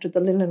conducted the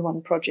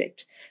Lililwan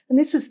project. And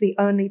this is the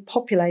only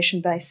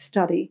population-based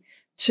study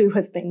to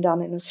have been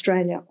done in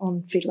Australia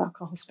on fetal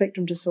alcohol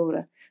spectrum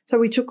disorder. So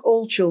we took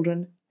all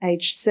children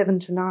aged 7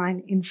 to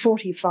 9 in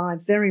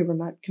 45 very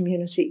remote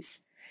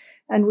communities.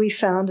 And we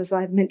found, as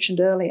I mentioned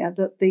earlier,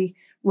 that the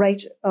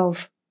rate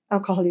of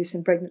alcohol use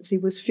in pregnancy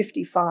was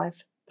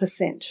 55%.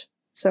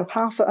 So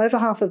over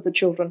half of the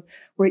children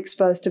were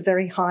exposed to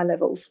very high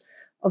levels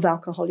of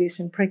alcohol use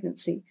in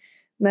pregnancy,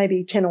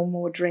 maybe 10 or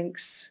more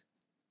drinks,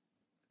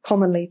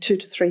 commonly 2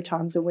 to 3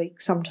 times a week,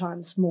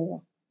 sometimes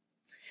more.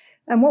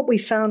 And what we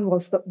found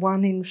was that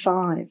 1 in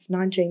 5,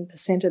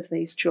 19% of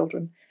these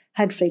children,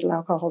 had fetal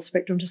alcohol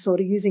spectrum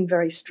disorder using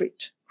very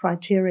strict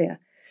criteria.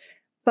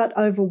 But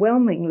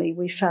overwhelmingly,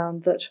 we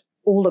found that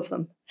all of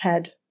them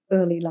had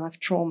early life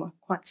trauma,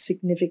 quite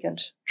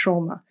significant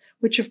trauma,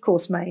 which of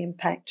course may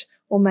impact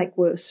or make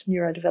worse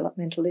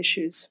neurodevelopmental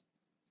issues.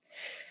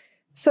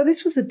 So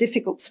this was a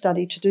difficult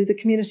study to do. The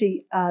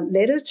community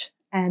led it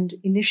and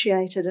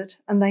initiated it,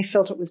 and they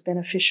felt it was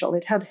beneficial.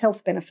 It had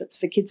health benefits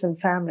for kids and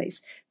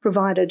families,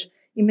 provided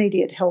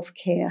immediate health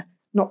care,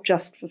 not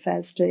just for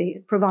FASD.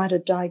 It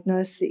provided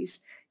diagnoses.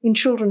 In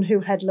children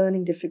who had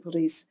learning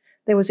difficulties,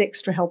 there was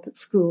extra help at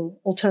school,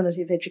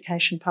 alternative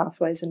education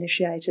pathways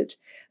initiated.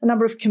 A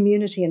number of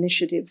community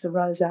initiatives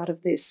arose out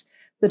of this,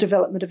 the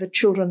development of a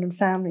children and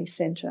family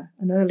centre,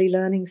 an early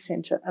learning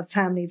centre, a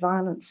family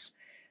violence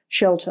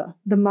shelter,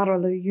 the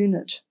Maralu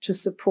unit to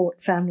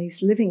support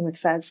families living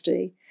with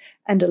FASD,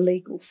 and a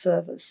legal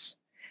service.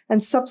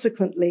 And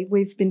subsequently,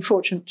 we've been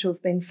fortunate to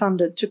have been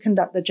funded to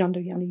conduct the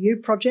Junduyani U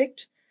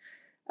project,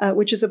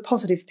 which is a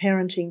positive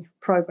parenting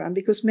program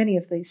because many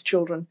of these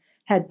children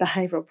had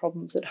behavioural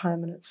problems at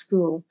home and at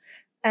school.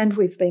 And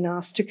we've been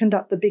asked to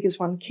conduct the Big as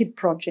One Kid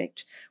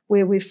project,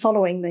 where we're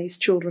following these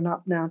children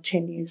up now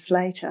 10 years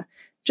later,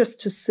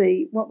 just to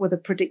see what were the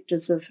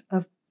predictors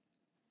of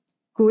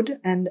good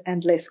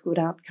and less good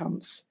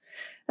outcomes.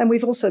 And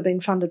we've also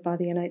been funded by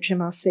the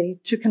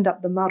NHMRC to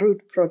conduct the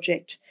Marud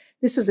project.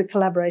 This is a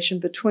collaboration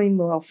between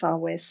Royal Far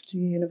West, the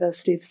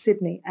University of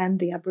Sydney, and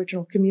the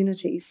Aboriginal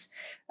communities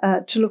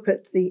to look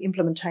at the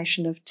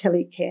implementation of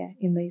telecare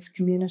in these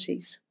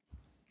communities.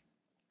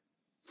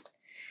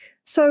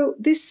 So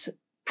this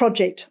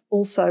project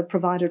also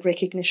provided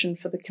recognition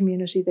for the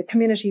community. The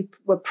community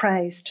were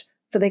praised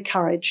for their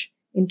courage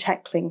in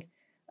tackling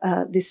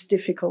this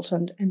difficult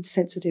and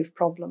sensitive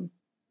problem.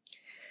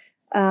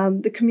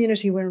 The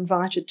community were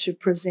invited to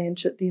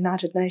present at the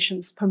United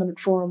Nations Permanent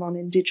Forum on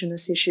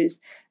Indigenous Issues,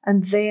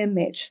 and there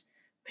met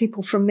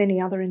people from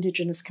many other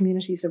Indigenous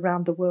communities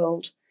around the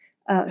world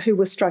who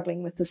were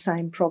struggling with the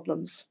same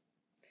problems.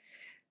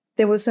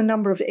 There was a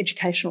number of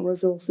educational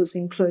resources,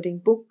 including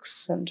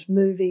books and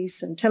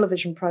movies and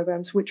television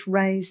programs, which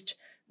raised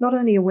not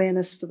only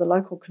awareness for the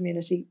local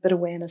community, but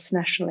awareness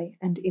nationally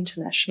and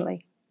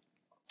internationally.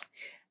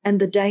 And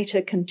the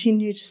data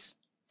continue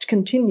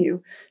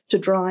to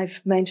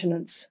drive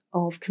maintenance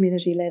of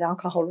community-led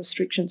alcohol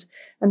restrictions.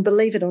 And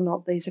believe it or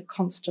not, these are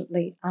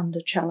constantly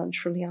under challenge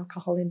from the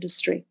alcohol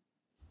industry.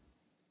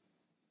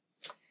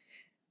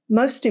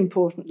 Most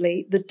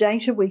importantly, the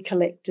data we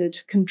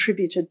collected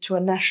contributed to a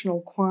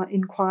national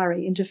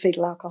inquiry into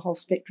fetal alcohol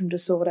spectrum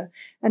disorder,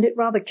 and it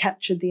rather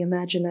captured the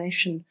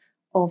imagination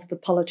of the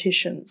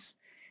politicians.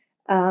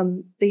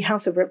 The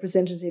House of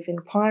Representatives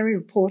inquiry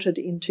reported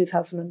in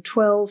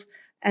 2012,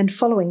 and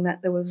following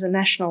that, there was a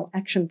national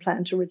action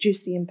plan to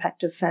reduce the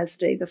impact of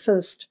FASD, the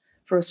first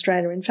for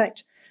Australia, in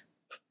fact,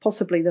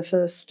 possibly the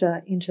first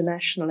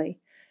internationally.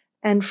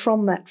 And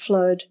from that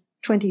flowed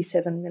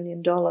 $27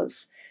 million,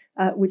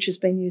 which has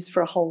been used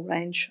for a whole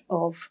range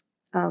of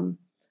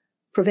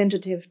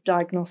preventative,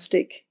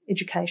 diagnostic,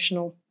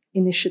 educational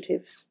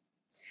initiatives.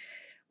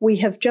 We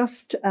have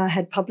just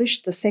had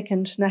published the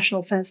second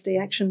National FASD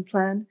Action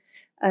Plan,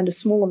 and a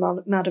small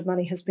amount of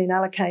money has been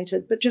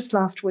allocated. But just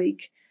last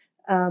week,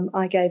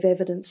 I gave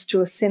evidence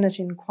to a Senate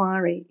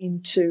inquiry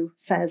into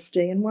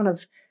FASD, and one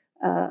of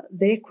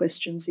their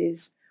questions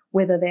is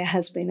whether there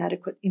has been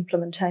adequate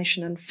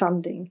implementation and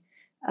funding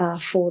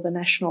for the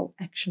National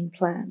Action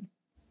Plan.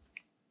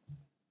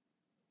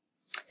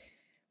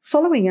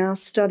 Following our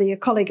study, a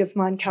colleague of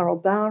mine, Carol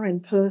Bauer in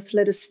Perth,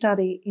 led a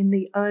study in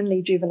the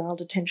only juvenile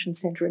detention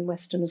centre in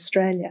Western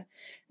Australia,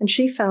 and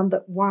she found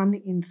that 1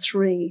 in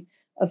 3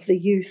 of the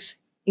youth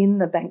in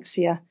the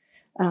Banksia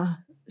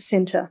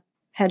centre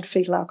had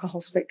fetal alcohol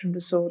spectrum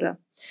disorder.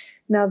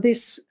 Now,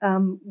 this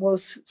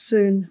was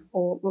soon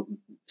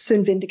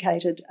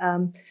vindicated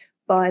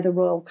by the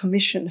Royal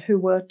Commission, who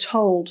were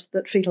told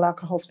that fetal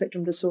alcohol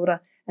spectrum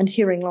disorder and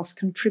hearing loss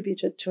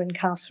contributed to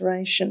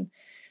incarceration.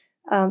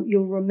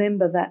 You'll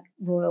remember that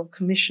Royal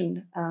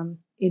Commission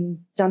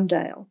in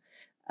Dundale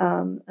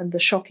and the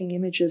shocking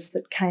images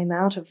that came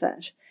out of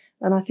that.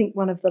 And I think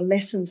one of the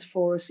lessons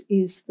for us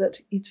is that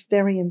it's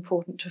very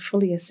important to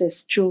fully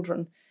assess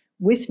children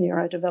with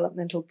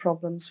neurodevelopmental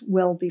problems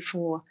well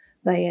before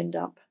they end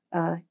up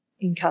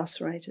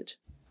incarcerated.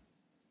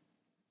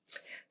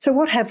 So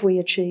what have we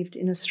achieved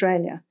in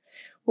Australia?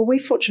 Well,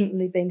 we've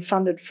fortunately been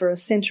funded for a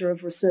Centre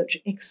of Research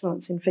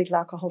Excellence in Fetal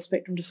Alcohol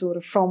Spectrum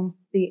Disorder from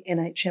the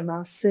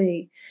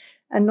NHMRC.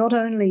 And not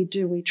only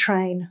do we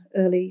train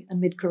early and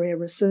mid-career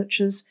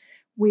researchers,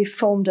 we've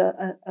formed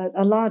a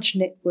large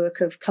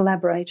network of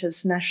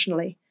collaborators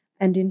nationally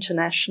and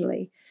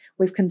internationally.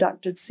 We've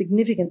conducted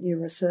significant new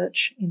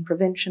research in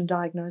prevention,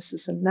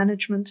 diagnosis and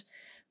management.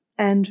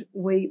 And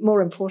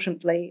more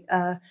importantly,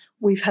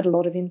 we've had a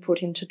lot of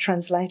input into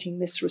translating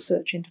this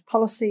research into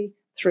policy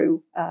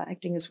through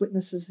acting as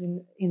witnesses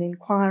in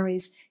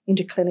inquiries,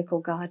 into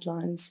clinical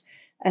guidelines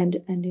and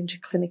into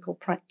clinical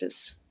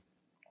practice.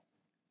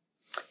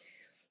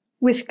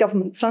 With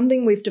government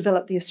funding, we've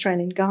developed the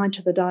Australian Guide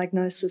to the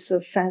Diagnosis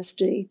of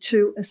FASD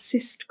to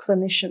assist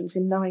clinicians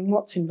in knowing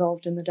what's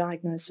involved in the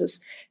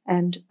diagnosis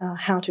and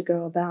how to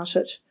go about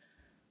it.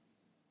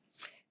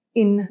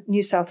 In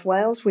New South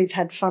Wales, we've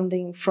had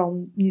funding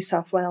from New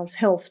South Wales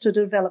Health to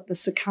develop the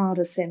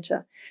Cicada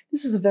Centre.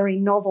 This is a very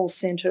novel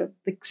centre,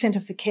 the Centre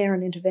for Care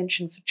and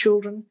Intervention for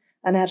Children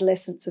and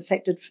Adolescents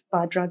affected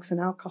by drugs and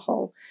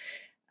alcohol.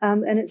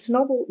 And it's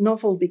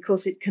novel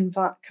because it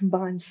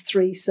combines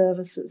three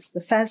services: the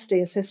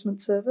FASD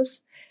assessment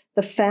service,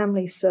 the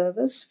family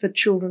service for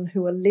children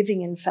who are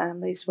living in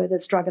families where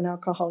there's drug and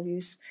alcohol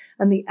use,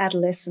 and the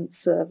adolescent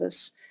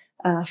service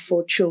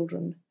for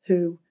children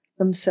who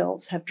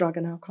themselves have drug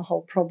and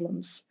alcohol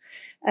problems.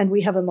 And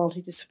we have a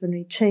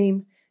multidisciplinary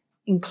team,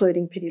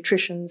 including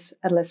paediatricians,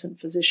 adolescent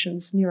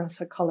physicians,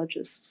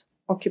 neuropsychologists,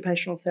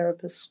 occupational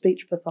therapists,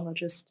 speech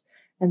pathologists,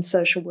 and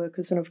social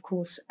workers, and of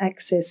course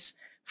access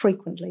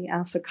frequently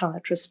our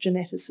psychiatrists,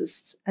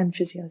 geneticists and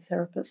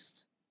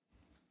physiotherapists.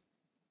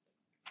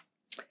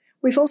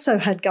 We've also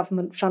had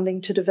government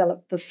funding to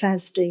develop the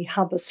FASD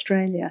Hub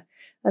Australia,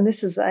 and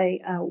this is a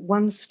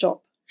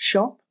one-stop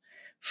shop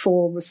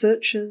for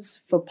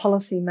researchers, for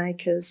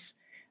policymakers,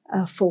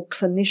 for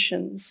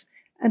clinicians,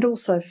 and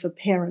also for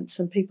parents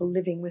and people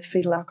living with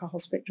fetal alcohol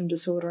spectrum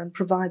disorder, and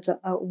provides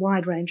a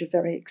wide range of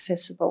very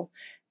accessible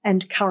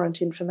and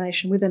current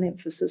information with an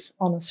emphasis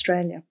on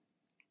Australia.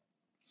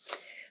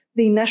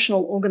 The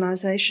National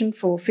Organisation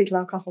for Fetal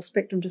Alcohol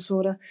Spectrum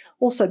Disorder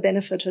also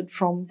benefited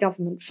from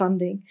government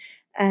funding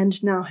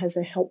and now has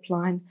a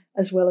helpline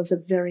as well as a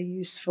very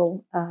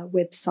useful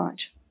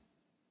website.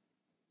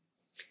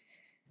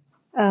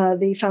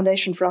 The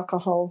Foundation for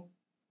Alcohol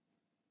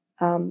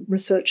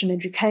Research and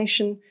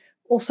Education,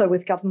 also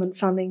with government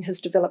funding, has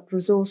developed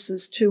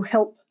resources to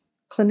help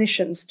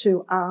clinicians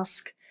to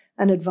ask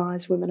and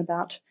advise women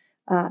about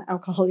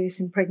alcohol use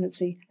in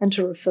pregnancy and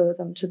to refer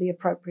them to the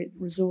appropriate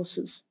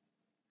resources.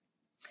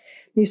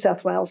 New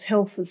South Wales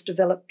Health has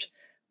developed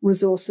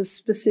resources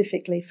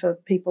specifically for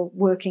people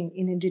working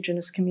in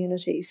Indigenous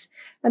communities,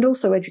 and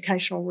also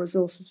educational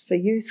resources for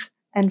youth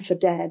and for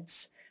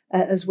dads,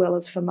 as well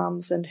as for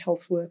mums and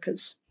health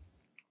workers.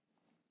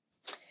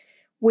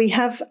 We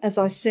have, as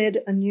I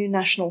said, a new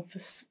national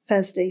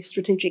FASD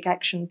strategic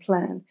action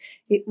plan.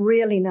 It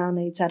really now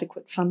needs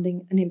adequate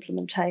funding and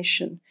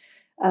implementation.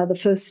 The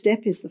first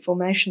step is the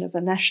formation of a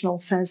national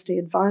FASD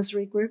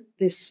advisory group.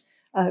 This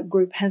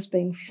group has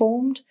been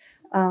formed,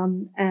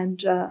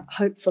 and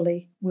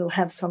hopefully will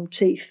have some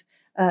teeth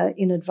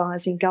in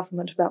advising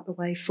government about the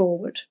way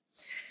forward.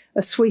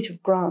 A suite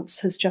of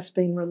grants has just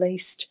been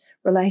released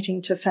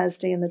relating to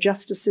FASD in the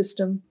justice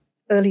system,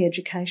 early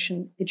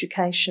education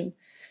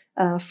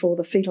for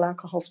the Fetal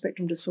Alcohol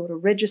Spectrum Disorder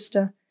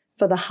Register,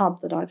 for the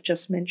hub that I've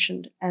just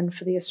mentioned, and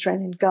for the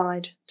Australian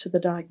Guide to the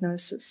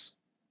Diagnosis.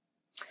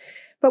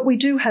 But we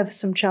do have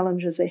some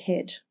challenges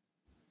ahead.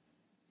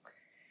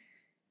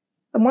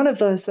 And one of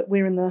those that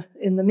we're in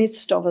the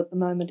midst of at the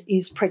moment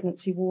is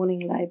pregnancy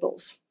warning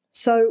labels.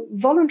 So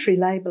voluntary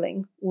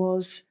labelling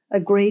was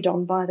agreed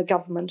on by the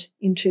government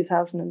in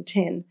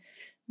 2010.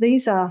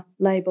 These are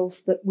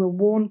labels that will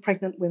warn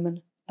pregnant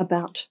women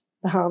about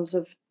the harms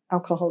of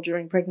alcohol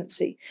during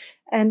pregnancy.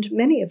 And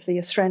many of the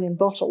Australian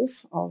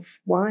bottles of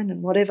wine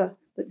and whatever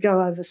that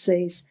go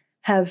overseas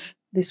have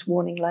this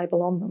warning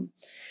label on them.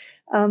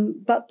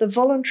 But the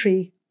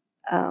voluntary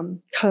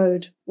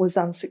code was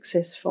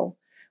unsuccessful.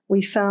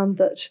 We found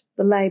that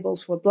the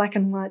labels were black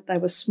and white, they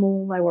were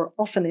small, they were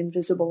often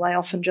invisible, they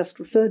often just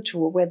referred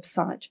to a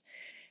website.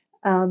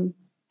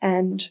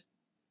 And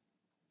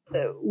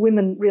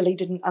women really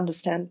didn't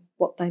understand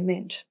what they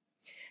meant.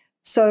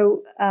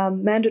 So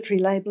mandatory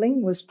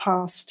labelling was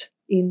passed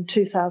in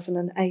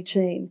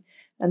 2018.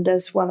 And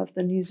as one of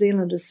the New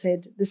Zealanders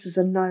said, this is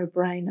a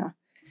no-brainer.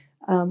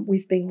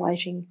 We've been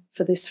waiting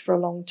for this for a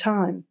long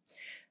time.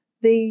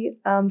 The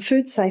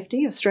Food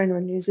Safety, Australia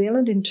and New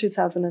Zealand, in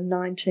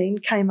 2019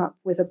 came up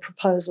with a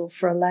proposal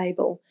for a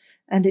label,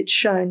 and it's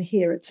shown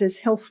here. It says,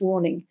 health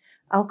warning,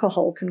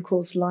 alcohol can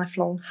cause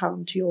lifelong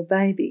harm to your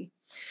baby.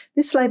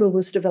 This label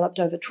was developed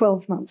over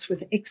 12 months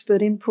with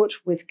expert input,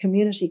 with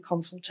community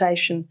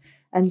consultation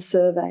and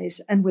surveys,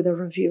 and with a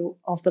review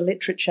of the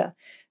literature.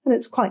 And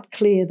it's quite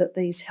clear that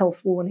these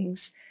health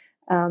warnings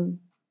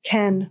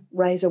can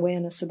raise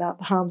awareness about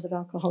the harms of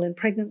alcohol in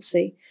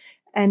pregnancy.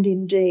 And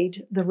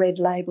indeed, the red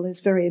label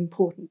is very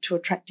important to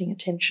attracting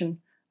attention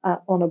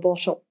on a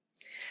bottle.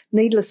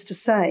 Needless to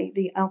say,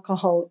 the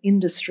alcohol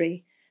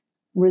industry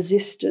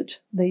resisted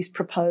these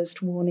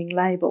proposed warning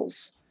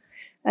labels.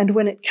 And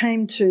when it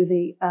came to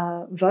the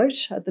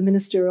vote at the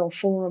Ministerial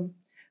Forum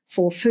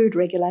for Food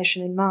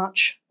Regulation in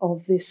March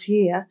of this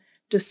year,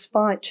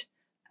 despite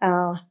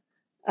our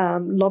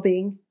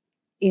lobbying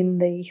in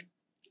the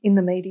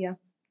media.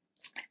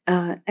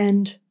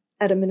 And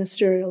at a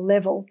ministerial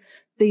level,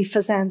 the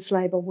FAHMS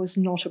label was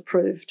not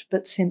approved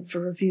but sent for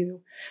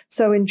review.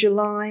 So in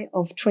July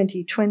of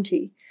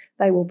 2020,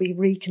 they will be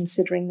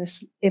reconsidering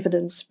this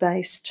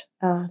evidence-based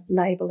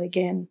label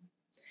again.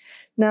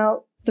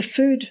 Now, the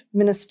food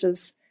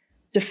ministers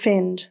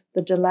defend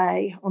the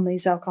delay on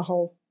these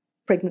alcohol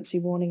pregnancy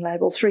warning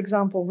labels. For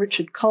example,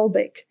 Richard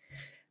Colbeck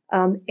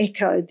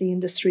echoed the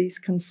industry's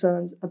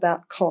concerns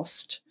about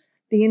cost.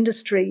 The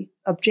industry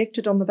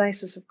objected on the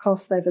basis of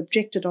cost. They've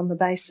objected on the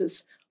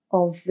basis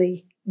of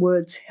the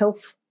words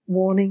health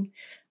warning.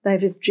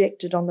 They've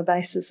objected on the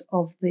basis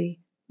of the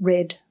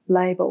red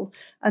label.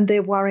 And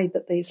they're worried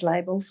that these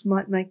labels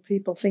might make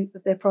people think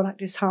that their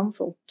product is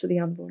harmful to the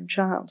unborn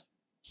child.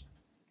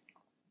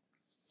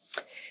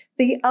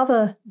 The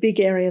other big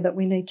area that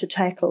we need to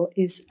tackle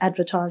is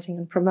advertising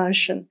and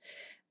promotion.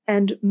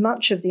 And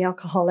much of the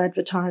alcohol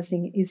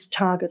advertising is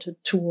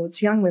targeted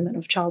towards young women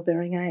of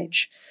childbearing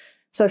age.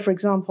 So, for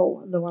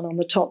example, the one on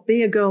the top,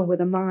 be a girl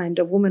with a mind,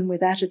 a woman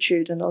with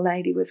attitude, and a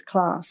lady with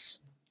class.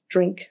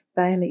 Drink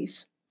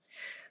Baileys.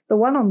 The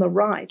one on the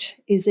right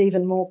is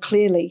even more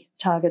clearly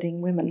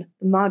targeting women.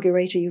 The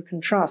margarita you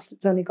can trust.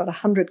 It's only got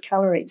 100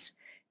 calories.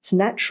 It's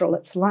natural.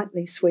 It's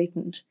lightly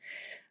sweetened.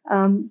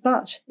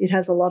 But it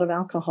has a lot of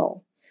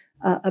alcohol,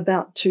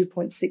 about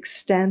 2.6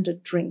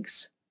 standard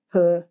drinks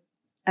per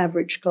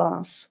average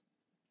glass.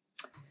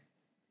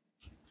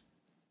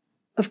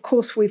 Of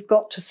course, we've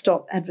got to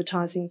stop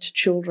advertising to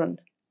children,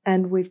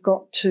 and we've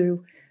got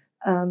to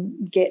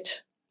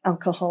get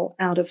alcohol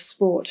out of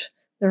sport.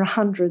 There are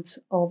hundreds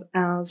of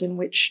hours in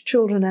which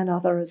children and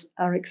others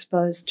are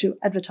exposed to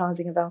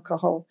advertising of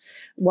alcohol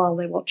while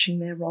they're watching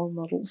their role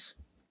models.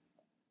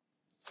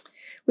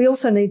 We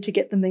also need to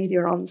get the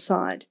media on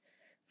side.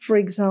 For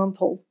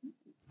example,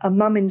 a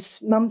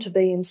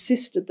mum-to-be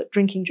insisted that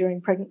drinking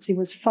during pregnancy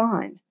was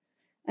fine,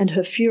 and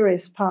her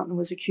furious partner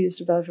was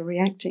accused of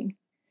overreacting.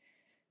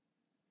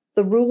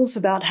 The rules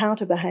about how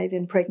to behave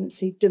in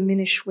pregnancy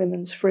diminish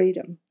women's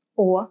freedom,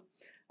 or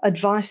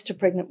advice to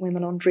pregnant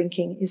women on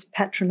drinking is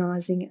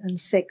patronising and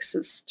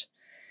sexist.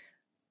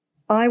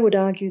 I would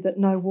argue that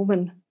no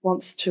woman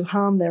wants to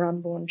harm their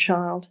unborn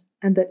child,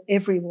 and that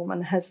every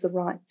woman has the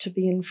right to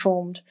be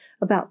informed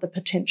about the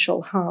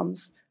potential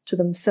harms to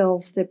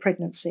themselves, their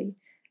pregnancy,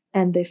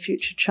 and their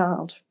future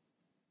child.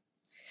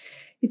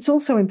 It's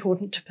also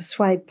important to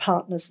persuade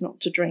partners not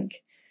to drink.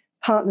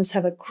 Partners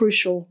have a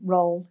crucial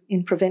role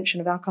in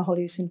prevention of alcohol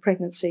use in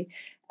pregnancy,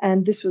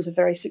 and this was a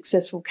very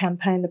successful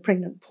campaign, the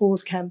Pregnant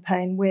Pause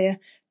campaign, where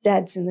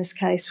dads in this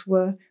case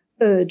were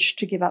urged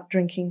to give up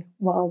drinking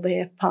while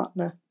their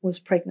partner was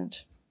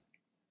pregnant.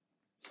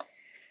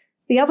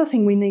 The other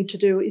thing we need to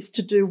do is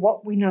to do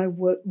what we know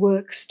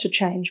works to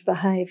change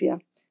behaviour.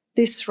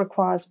 This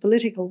requires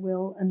political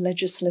will and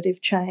legislative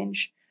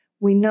change.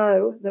 We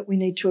know that we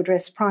need to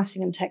address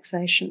pricing and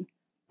taxation,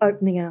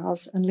 opening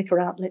hours and liquor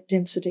outlet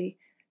density,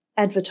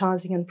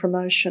 advertising and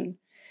promotion.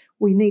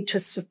 We need to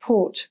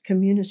support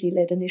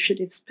community-led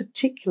initiatives,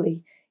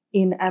 particularly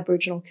in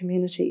Aboriginal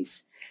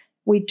communities.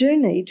 We do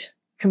need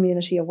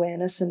community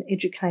awareness and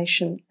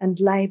education and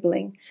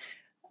labelling,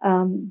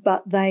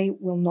 but they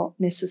will not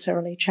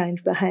necessarily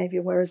change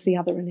behaviour, whereas the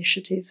other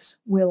initiatives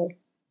will.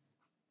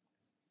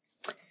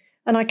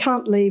 And I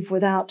can't leave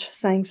without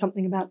saying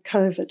something about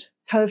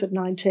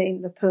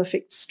COVID-19, the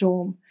perfect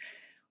storm.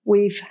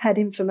 We've had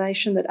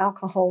information that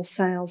alcohol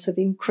sales have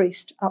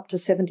increased up to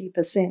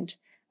 70%,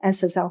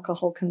 as has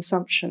alcohol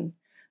consumption.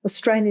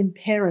 Australian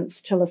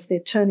parents tell us they're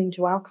turning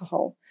to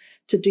alcohol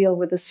to deal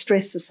with the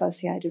stress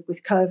associated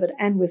with COVID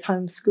and with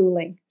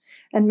homeschooling.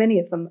 And many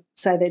of them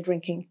say they're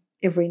drinking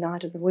every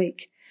night of the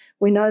week.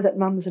 We know that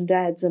mums and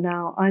dads are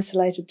now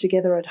isolated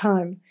together at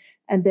home,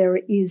 and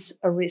there is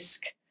a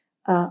risk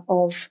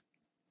of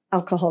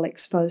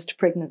alcohol-exposed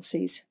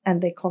pregnancies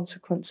and their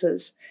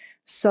consequences.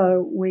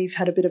 So we've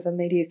had a bit of a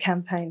media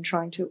campaign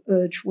trying to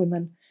urge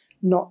women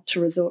not to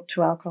resort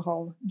to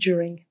alcohol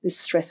during this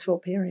stressful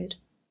period.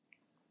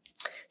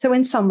 So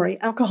in summary,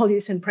 alcohol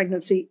use in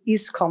pregnancy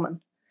is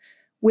common.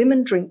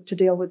 Women drink to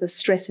deal with the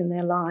stress in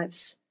their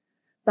lives.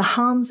 The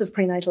harms of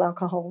prenatal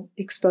alcohol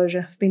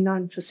exposure have been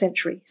known for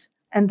centuries,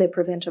 and they're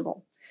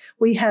preventable.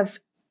 We have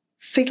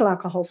fetal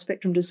alcohol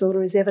spectrum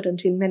disorder is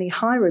evident in many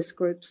high-risk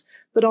groups,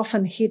 but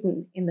often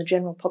hidden in the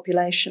general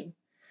population.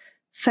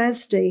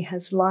 FASD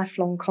has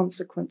lifelong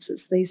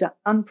consequences. These are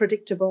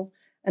unpredictable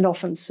and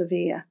often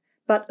severe,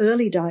 but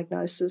early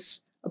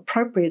diagnosis,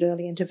 appropriate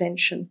early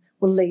intervention,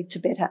 will lead to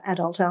better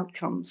adult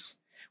outcomes.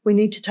 We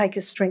need to take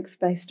a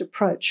strength-based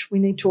approach. We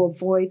need to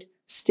avoid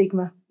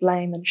stigma,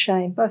 blame and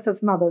shame, both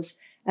of mothers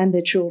and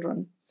their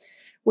children.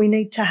 We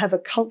need to have a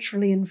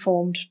culturally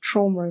informed,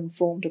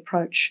 trauma-informed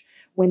approach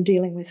when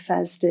dealing with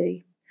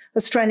FASD.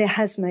 Australia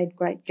has made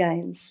great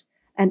gains,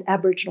 and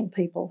Aboriginal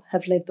people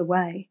have led the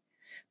way.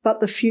 But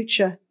the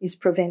future is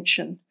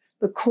prevention.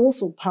 The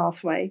causal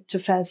pathway to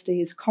FASD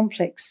is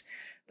complex,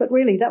 but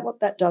really what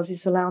that does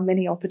is allow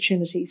many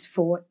opportunities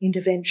for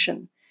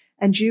intervention.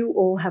 And you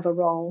all have a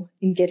role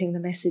in getting the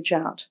message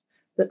out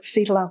that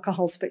fetal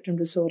alcohol spectrum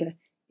disorder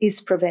is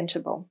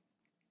preventable.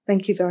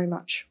 Thank you very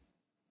much.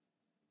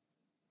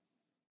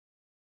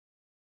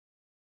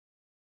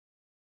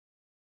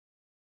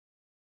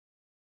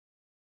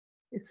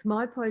 It's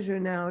my pleasure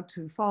now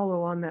to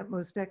follow on that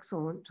most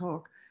excellent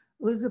talk.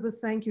 Elizabeth,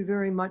 thank you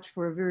very much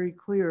for a very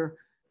clear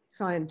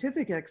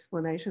scientific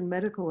explanation,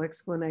 medical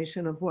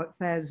explanation of what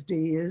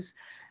FASD is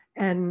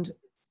and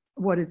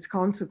what its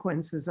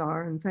consequences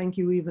are. And thank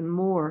you even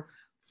more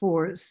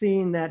for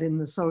seeing that in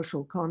the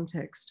social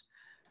context.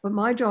 But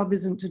my job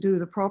isn't to do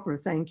the proper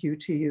thank you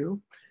to you.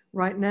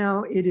 Right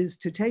now, it is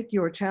to take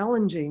your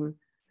challenging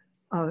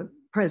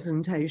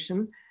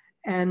presentation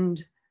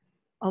and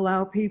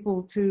allow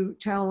people to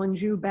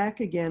challenge you back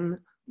again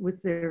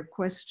with their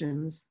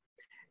questions.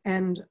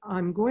 And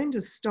I'm going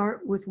to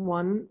start with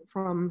one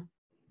from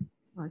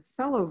my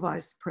fellow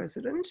Vice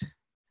President.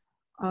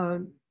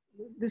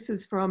 This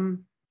is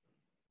from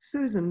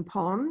Susan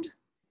Pond,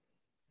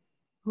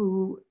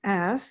 who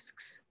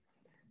asks,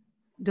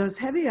 does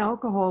heavy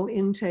alcohol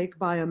intake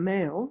by a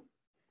male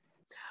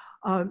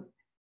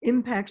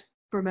impact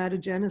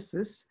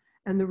spermatogenesis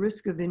and the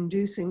risk of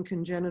inducing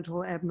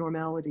congenital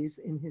abnormalities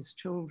in his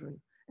children?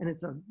 And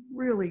it's a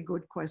really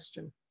good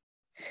question.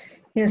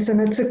 Yes,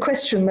 and it's a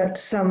question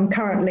that's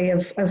currently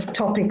of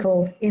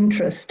topical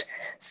interest.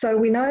 So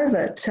we know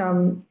that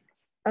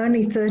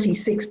only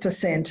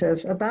 36%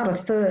 of, about a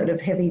third of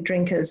heavy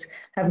drinkers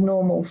have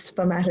normal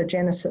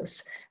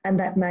spermatogenesis, and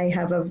that may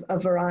have a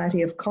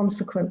variety of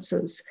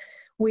consequences.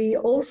 We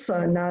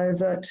also know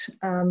that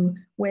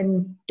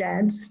when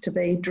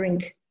dads-to-be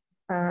drink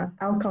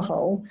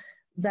alcohol,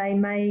 they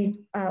may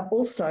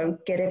also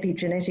get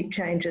epigenetic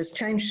changes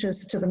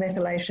to the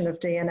methylation of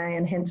DNA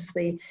and hence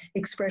the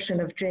expression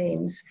of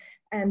genes.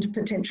 And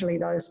potentially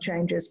those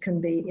changes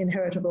can be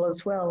inheritable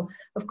as well.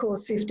 Of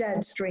course, if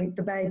dads drink,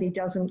 the baby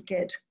doesn't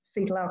get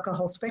fetal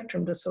alcohol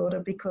spectrum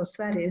disorder because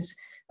that is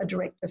a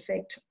direct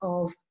effect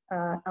of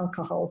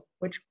alcohol,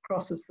 which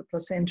crosses the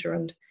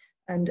placenta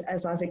and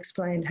as I've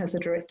explained, has a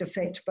direct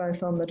effect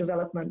both on the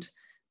development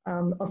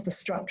of the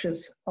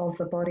structures of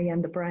the body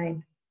and the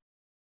brain.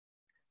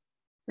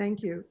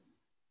 Thank you.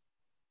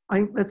 I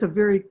think that's a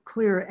very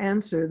clear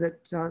answer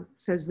that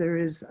says there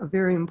is a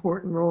very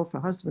important role for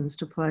husbands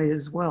to play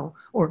as well,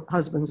 or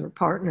husbands or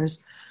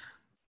partners.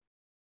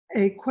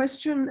 A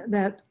question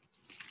that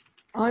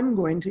I'm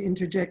going to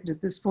interject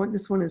at this point,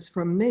 this one is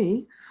from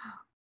me.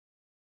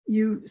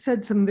 You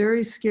said some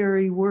very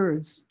scary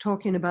words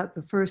talking about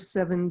the first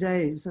 7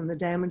 days and the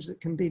damage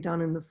that can be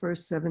done in the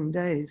first 7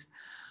 days,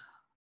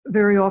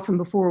 very often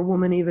before a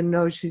woman even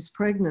knows she's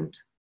pregnant.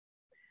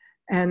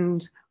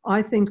 And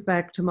I think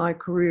back to my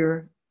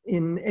career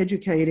in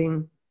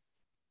educating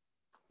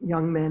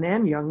young men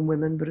and young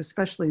women, but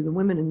especially the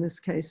women in this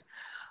case,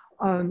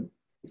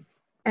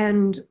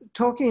 and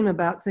talking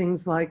about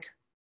things like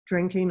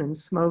drinking and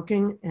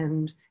smoking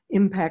and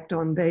impact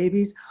on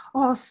babies.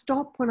 Oh, I'll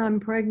stop when I'm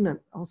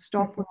pregnant. I'll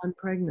stop when I'm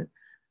pregnant.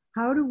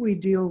 How do we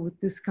deal with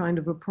this kind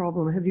of a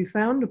problem? Have you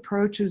found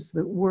approaches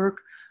that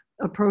work,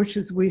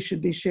 approaches we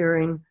should be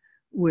sharing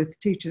with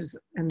teachers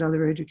and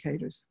other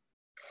educators?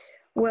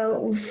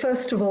 Well,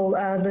 first of all,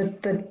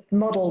 the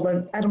model,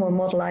 the animal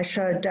model I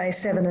showed, day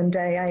 7 and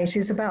day 8,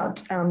 is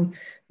about,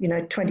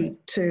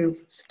 22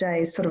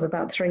 days, sort of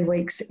about 3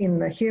 weeks in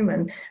the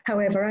human.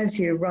 However, as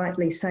you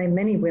rightly say,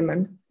 many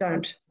women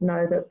don't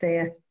know that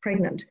they're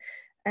pregnant.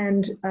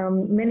 And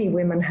many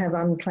women have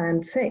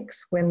unplanned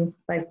sex when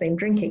they've been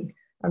drinking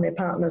and their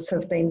partners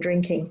have been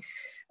drinking.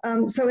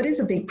 So it is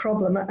a big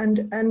problem.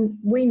 And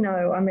we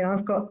know, I mean,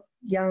 I've got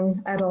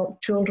young adult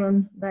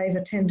children, they've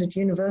attended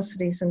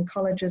universities and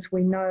colleges,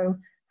 we know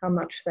how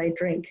much they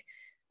drink.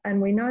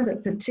 And we know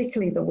that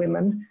particularly the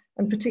women,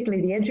 and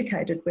particularly the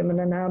educated women,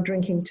 are now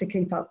drinking to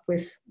keep up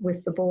with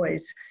the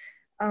boys.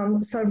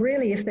 So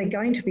really, if they're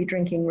going to be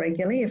drinking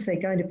regularly, if they're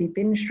going to be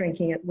binge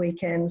drinking at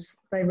weekends,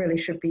 they really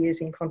should be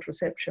using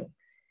contraception.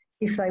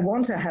 If they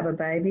want to have a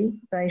baby,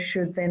 they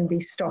should then be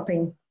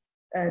stopping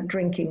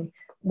drinking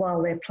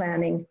while they're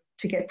planning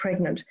to get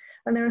pregnant.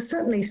 And there are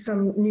certainly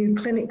some new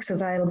clinics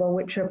available,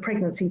 which are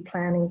pregnancy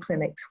planning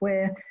clinics,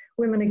 where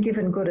women are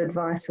given good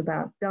advice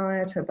about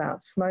diet,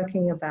 about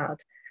smoking,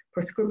 about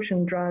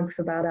prescription drugs,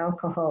 about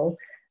alcohol,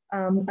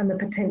 and the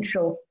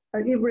potential,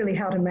 really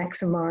how to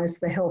maximise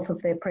the health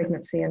of their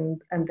pregnancy and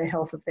the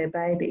health of their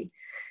baby.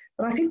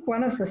 But I think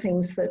one of the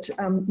things that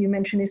you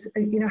mentioned is,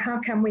 how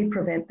can we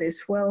prevent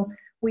this? Well,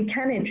 we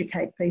can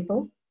educate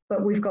people,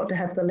 but we've got to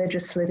have the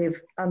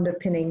legislative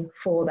underpinning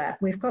for that.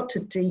 We've got to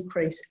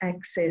decrease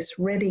access,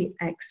 ready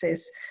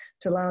access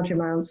to large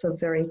amounts of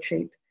very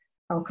cheap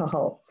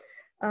alcohol.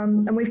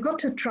 And we've got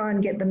to try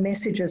and get the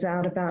messages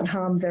out about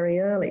harm very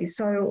early.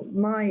 So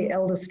my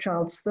eldest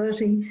child's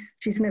 30,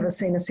 she's never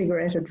seen a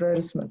cigarette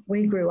advertisement.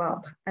 We grew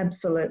up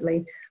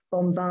absolutely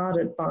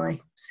bombarded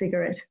by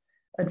cigarette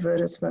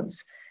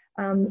advertisements.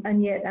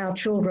 And yet our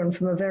children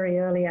from a very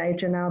early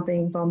age are now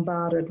being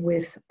bombarded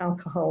with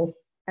alcohol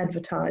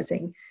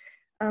advertising.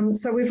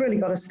 So we've really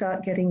got to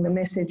start getting the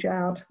message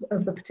out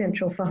of the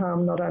potential for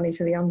harm, not only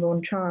to the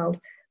unborn child,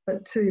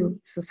 but to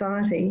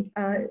society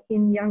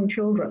in young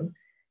children.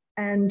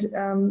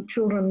 And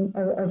children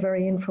are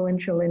very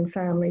influential in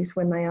families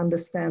when they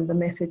understand the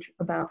message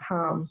about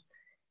harm.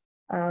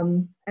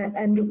 And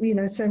you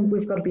know, so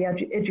we've got to be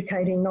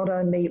educating not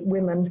only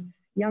women,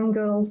 young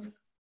girls,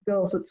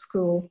 girls at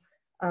school,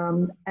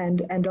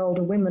 and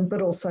older women,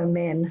 but also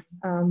men,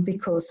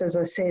 because, as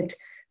I said,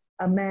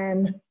 a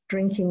man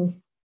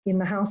drinking in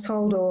the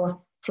household,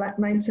 or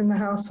flatmates in the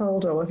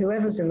household, or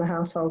whoever's in the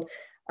household,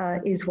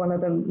 is one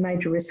of the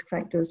major risk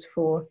factors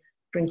for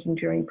drinking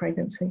during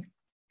pregnancy.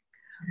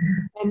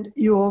 And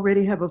you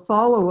already have a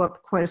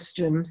follow-up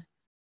question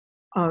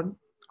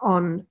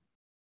from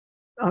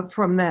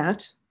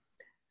that.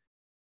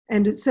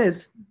 And it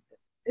says,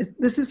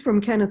 this is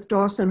from Kenneth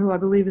Dawson, who I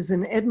believe is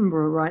in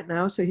Edinburgh right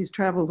now, so he's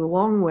traveled a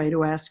long way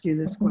to ask you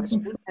this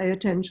question. Pay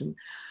attention.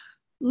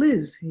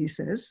 Liz, he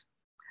says,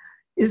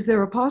 is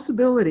there a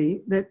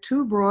possibility that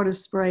too broad a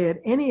spray at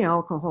any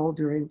alcohol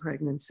during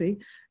pregnancy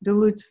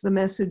dilutes the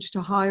message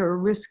to higher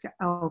risk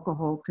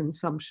alcohol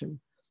consumption?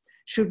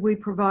 Should we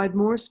provide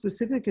more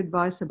specific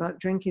advice about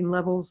drinking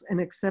levels and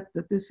accept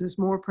that this is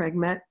more a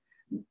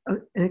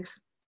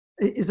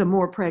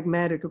more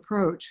pragmatic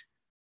approach?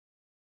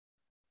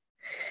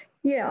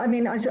 Yeah, I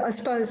mean, I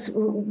suppose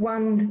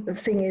one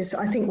thing is,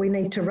 I think we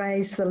need to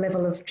raise the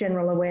level of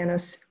general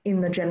awareness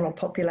in the general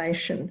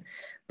population,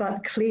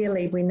 but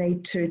clearly we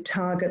need to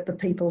target the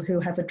people who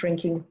have a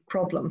drinking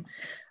problem.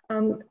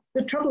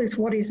 The trouble is,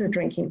 what is a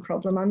drinking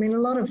problem? I mean, a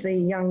lot of the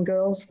young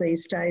girls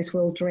these days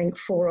will drink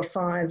 4 or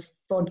 5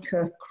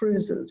 vodka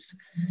cruisers,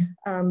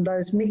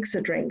 those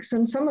mixer drinks,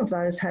 and some of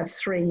those have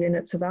 3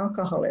 units of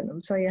alcohol in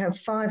them. So you have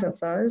 5 of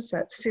those,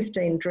 that's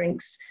 15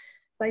 drinks.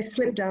 They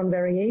slip down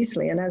very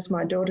easily. And as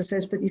my daughter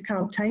says, but you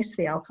can't taste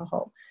the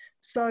alcohol.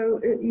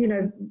 So, you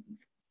know,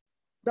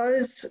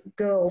 those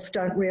girls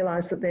don't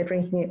realise that they're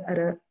drinking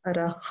it at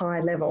a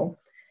high level.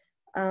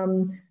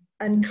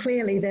 And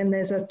clearly then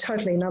there's a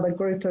totally another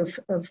group of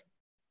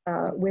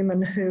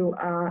women who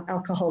are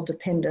alcohol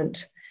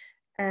dependent.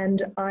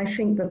 And I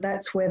think that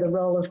that's where the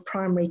role of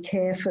primary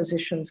care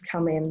physicians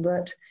come in,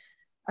 that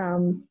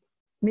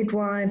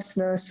midwives,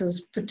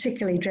 nurses,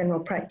 particularly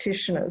general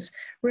practitioners,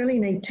 really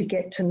need to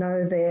get to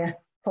know their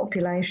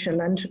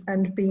population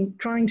and be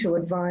trying to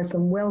advise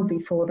them well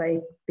before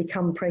they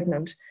become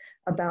pregnant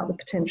about the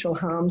potential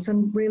harms,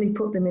 and really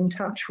put them in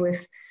touch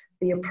with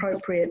the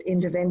appropriate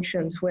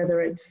interventions,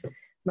 whether it's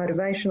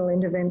motivational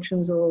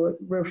interventions or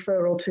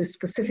referral to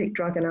specific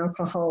drug and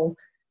alcohol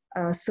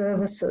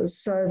services,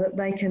 so that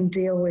they can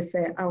deal with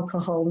their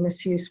alcohol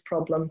misuse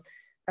problem,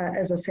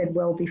 as I said,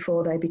 well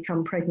before they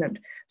become pregnant.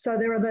 So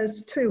there are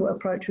those 2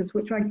 approaches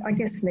which I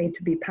guess need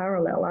to be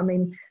parallel. I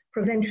mean,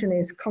 prevention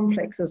is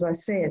complex, as I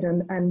said,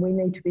 and we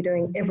need to be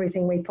doing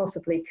everything we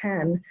possibly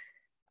can,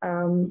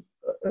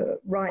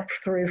 right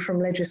through from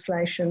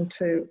legislation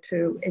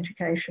to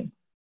education.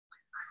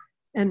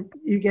 And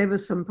you gave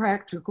us some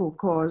practical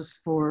cause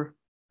for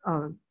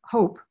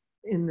hope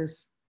in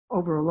this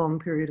over a long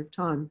period of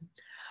time.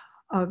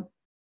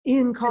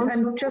 And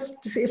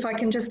just to see if I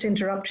can just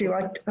interrupt you,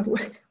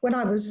 when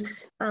I was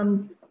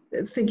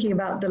thinking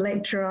about the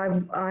lecture,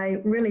 I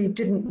really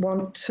didn't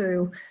want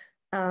to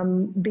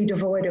be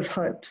devoid of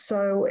hope.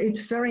 So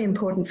it's very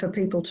important for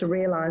people to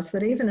realise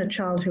that even a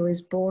child who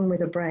is born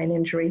with a brain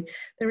injury,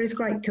 there is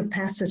great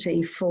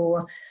capacity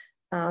for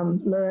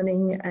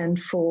learning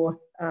and for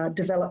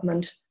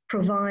development,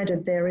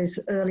 provided there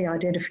is early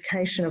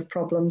identification of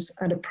problems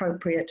and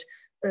appropriate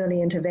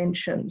early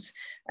interventions.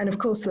 And of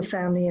course, the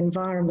family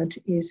environment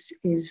is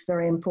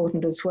very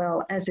important as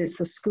well, as is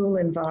the school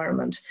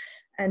environment.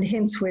 And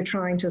hence we're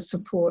trying to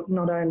support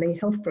not only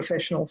health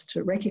professionals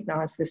to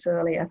recognise this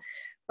earlier,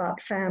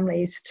 but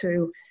families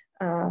to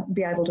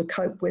be able to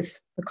cope with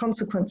the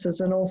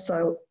consequences, and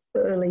also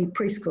early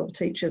preschool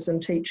teachers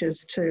and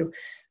teachers to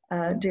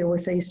deal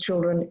with these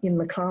children in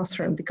the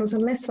classroom. Because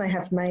unless they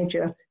have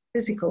major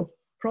physical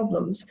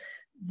problems,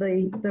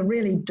 the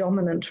really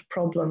dominant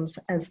problems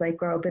as they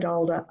grow a bit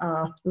older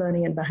are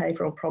learning and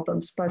behavioural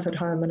problems, both at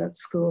home and at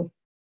school.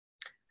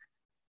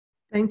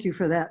 Thank you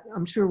for that.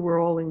 I'm sure we're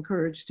all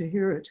encouraged to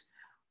hear it.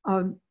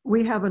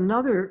 We have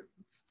another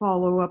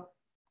follow-up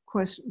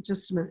question,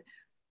 just a minute.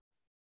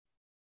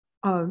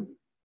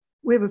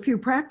 We have a few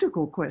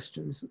practical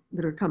questions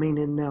that are coming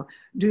in now.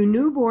 Do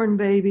newborn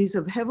babies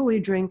of heavily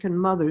drinking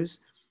mothers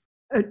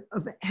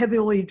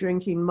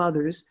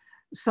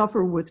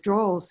suffer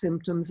withdrawal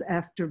symptoms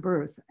after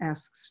birth,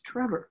 asks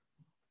Trevor.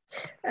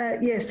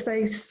 Yes,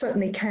 they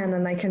certainly can,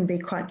 and they can be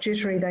quite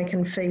jittery. They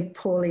can feed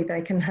poorly.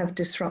 They can have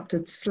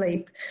disrupted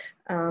sleep.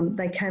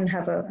 They can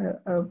have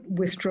a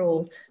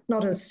withdrawal,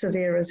 not as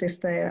severe as if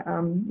their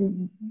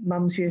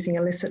mum's using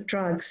illicit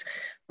drugs.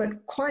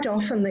 But quite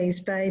often these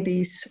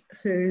babies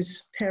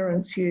whose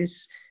parents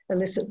use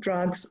illicit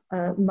drugs,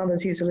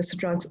 mothers use illicit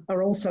drugs,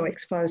 are also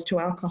exposed to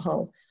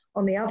alcohol.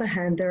 On the other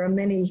hand, there are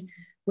many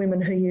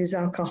women who use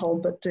alcohol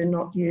but do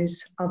not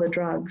use other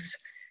drugs.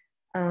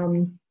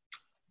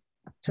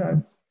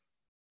 So,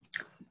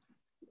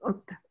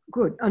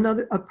 good.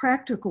 A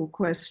practical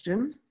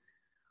question,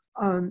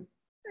 an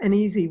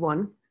easy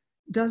one.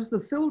 Does the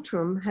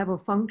philtrum have a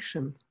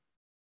function?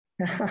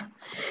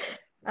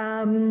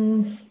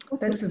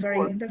 That's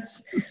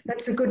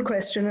a good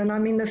question. And I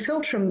mean, the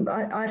philtrum,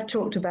 I've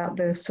talked about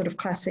the sort of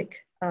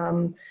classic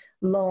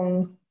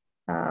long,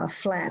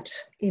 flat,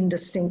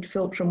 indistinct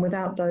philtrum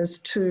without those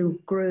two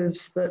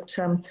grooves that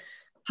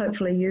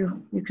hopefully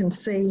you can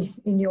see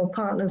in your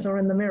partners or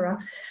in the mirror.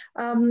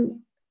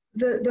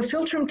 The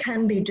philtrum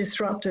can be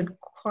disrupted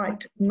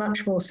quite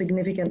much more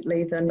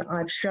significantly than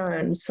I've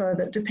shown, so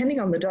that depending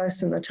on the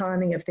dose and the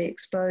timing of the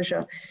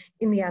exposure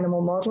in the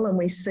animal model, and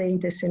we see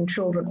this in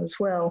children as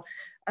well,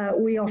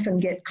 we often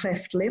get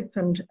cleft lip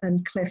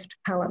and cleft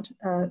palate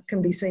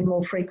can be seen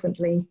more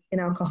frequently in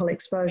alcohol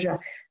exposure,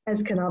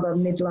 as can other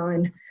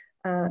midline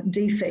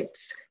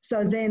defects.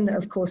 So then,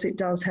 of course, it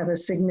does have a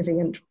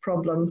significant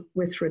problem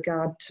with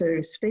regard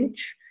to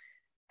speech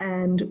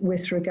and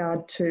with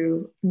regard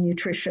to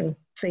nutrition.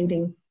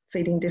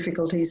 Feeding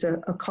difficulties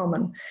are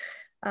common.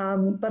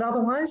 But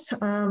otherwise,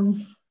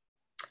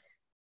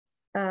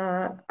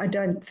 I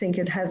don't think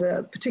it has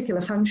a particular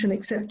function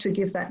except to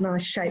give that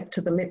nice shape to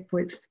the lip,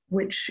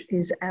 which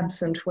is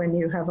absent when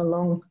you have a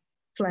long,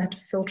 flat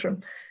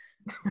philtrum.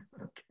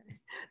 Okay,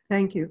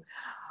 thank you.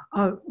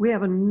 We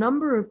have a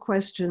number of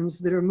questions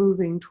that are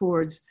moving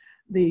towards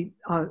the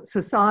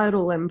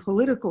societal and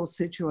political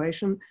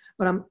situation,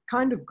 but I'm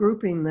kind of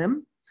grouping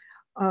them.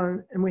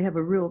 And we have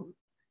a real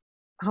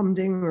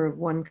humdinger of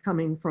one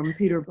coming from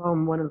Peter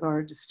Bohm, one of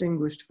our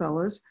distinguished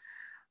fellows.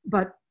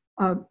 But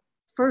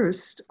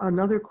first,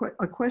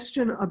 a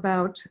question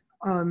about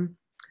the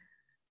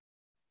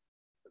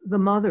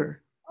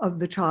mother of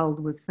the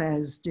child with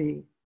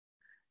FASD.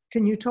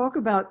 Can you talk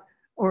about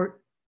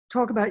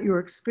your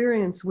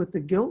experience with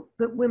the guilt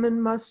that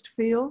women must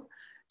feel?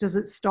 Does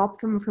it stop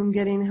them from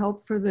getting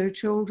help for their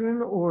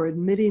children or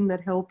admitting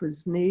that help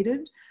is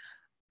needed?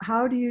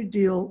 How do you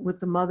deal with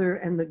the mother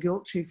and the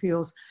guilt she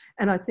feels?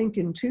 And I think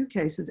in two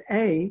cases,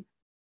 A,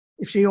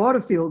 if she ought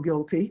to feel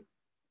guilty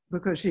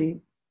because she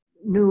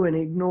knew and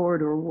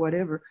ignored or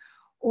whatever,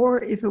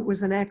 or if it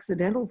was an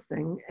accidental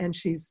thing and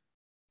she's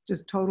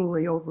just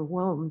totally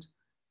overwhelmed.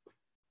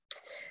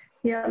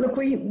 Yeah, look,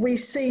 we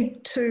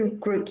see two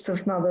groups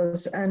of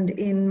mothers, and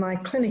in my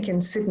clinic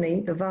in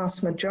Sydney, the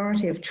vast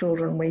majority of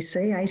children we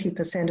see,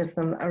 80% of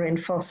them are in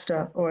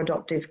foster or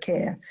adoptive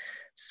care.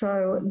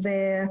 So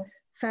their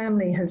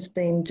family has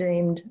been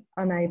deemed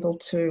unable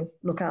to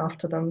look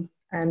after them,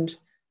 and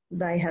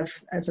they have,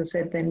 as I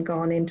said, then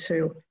gone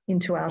into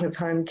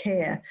out-of-home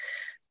care.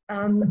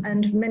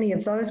 And many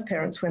of those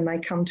parents, when they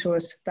come to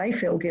us, they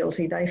feel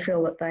guilty. They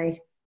feel that they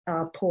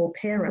are poor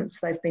parents.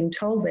 They've been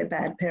told they're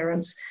bad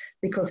parents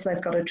because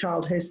they've got a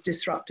child who's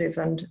disruptive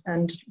and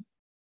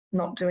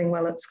not doing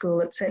well at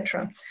school,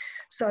 etc.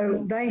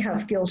 So they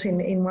have guilt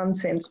in one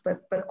sense,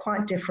 but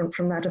quite different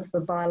from that of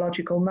the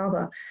biological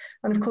mother.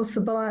 And of course,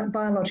 the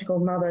biological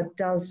mother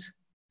does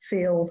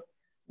feel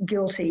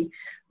guilty,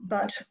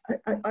 but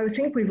I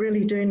think we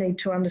really do need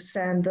to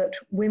understand that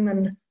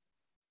women,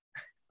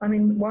 I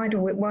mean, why do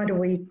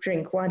we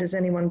drink? Why does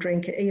anyone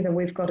drink? Either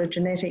we've got a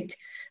genetic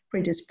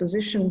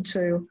predisposition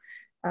to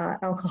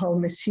alcohol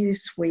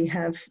misuse, we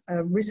have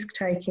a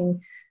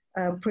risk-taking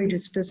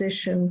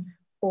predisposition,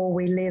 or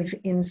we live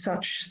in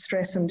such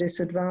stress and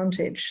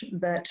disadvantage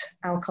that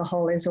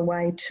alcohol is a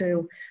way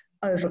to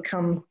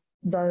overcome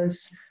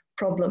those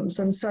problems.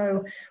 And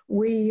so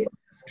we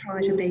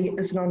try to be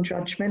as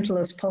non-judgmental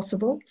as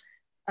possible.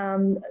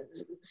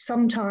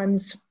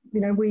 Sometimes, you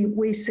know,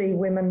 we see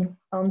women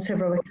on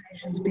several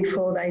occasions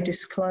before they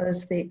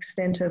disclose the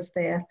extent of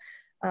their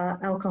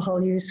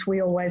alcohol use.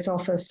 We always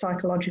offer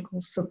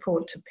psychological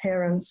support to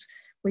parents.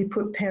 We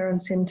put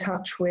parents in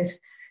touch with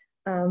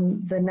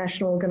the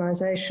National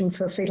Organisation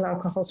for Fetal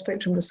Alcohol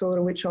Spectrum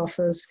Disorder, which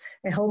offers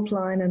a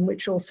helpline and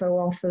which also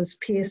offers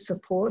peer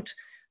support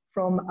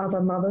from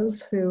other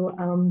mothers who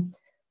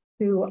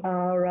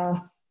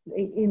are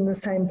in the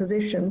same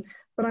position.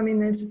 But I mean,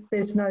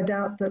 there's no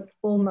doubt that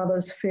all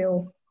mothers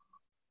feel,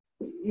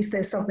 if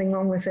there's something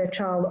wrong with their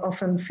child,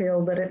 often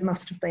feel that it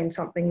must have been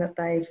something that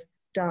they've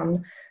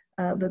done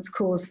that's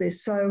caused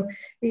this. So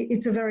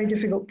it's a very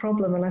difficult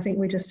problem, and I think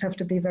we just have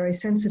to be very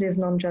sensitive,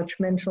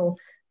 non-judgmental,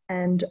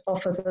 and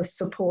offer the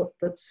support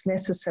that's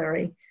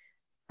necessary.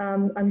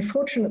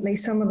 Unfortunately,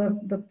 some of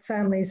the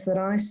families that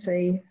I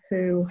see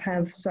who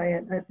have, say,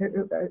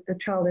 a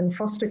child in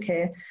foster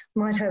care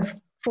might have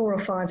 4 or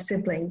 5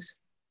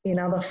 siblings in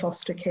other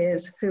foster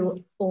cares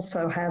who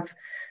also have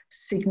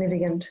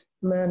significant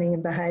learning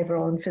and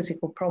behavioural and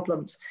physical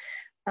problems.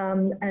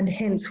 And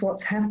hence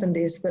what's happened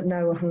is that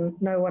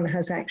no one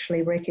has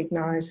actually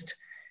recognised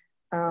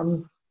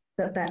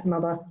that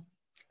mother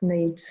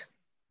needs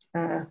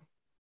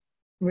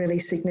really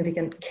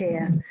significant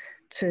care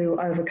to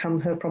overcome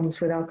her problems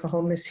with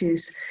alcohol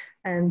misuse.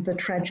 And the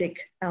tragic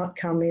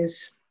outcome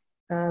is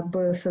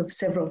birth of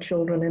several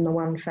children in the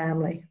one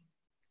family.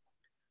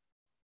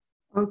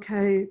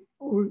 Okay,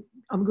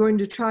 I'm going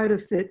to try to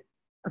fit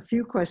a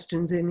few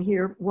questions in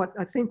here. What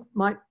I think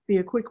might be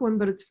a quick one,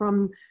 but it's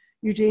from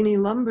Eugenie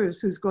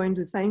Lumbers, who's going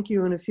to thank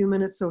you in a few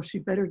minutes, so she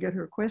better get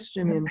her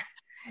question in.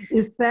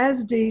 Is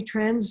FASD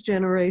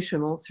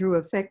transgenerational through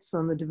effects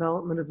on the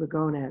development of the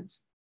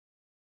gonads?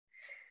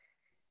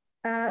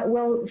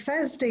 Well,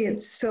 FASD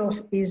itself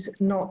is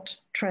not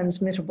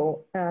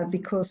transmittable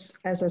because,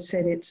 as I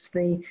said, it's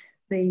the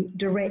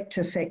direct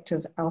effect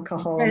of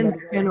alcohol.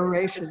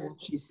 Transgenerational,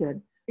 she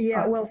said.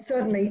 Yeah, well,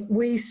 certainly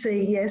we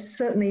see, yes,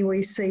 certainly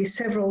we see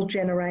several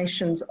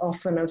generations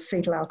often of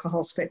fetal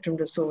alcohol spectrum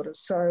disorders.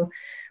 So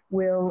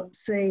we'll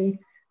see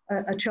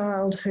a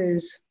child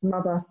whose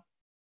mother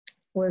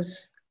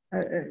was,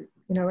 an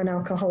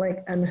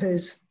alcoholic and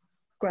whose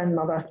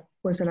grandmother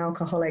was an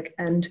alcoholic,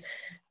 and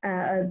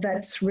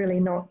that's really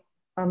not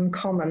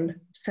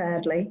uncommon,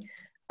 sadly.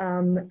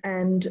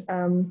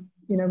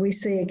 We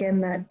see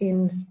again that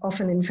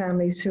often in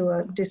families who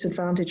are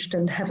disadvantaged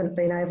and haven't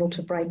been able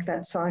to break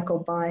that cycle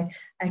by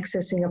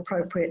accessing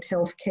appropriate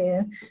health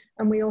care.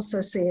 And we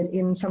also see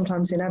it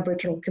sometimes in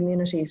Aboriginal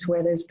communities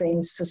where there's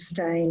been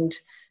sustained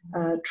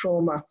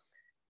trauma,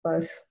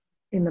 both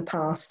in the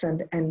past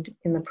and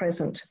in the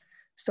present.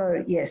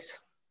 So yes.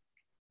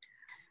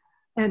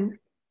 And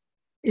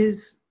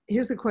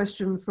here's a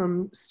question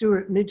from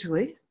Stuart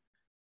Midgley,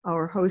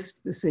 our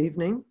host this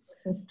evening.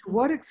 To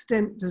what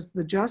extent does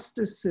the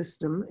justice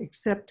system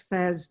accept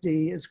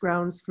FASD as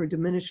grounds for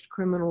diminished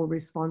criminal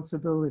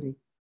responsibility?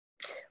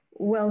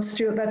 Well,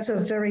 Stuart, that's a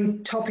very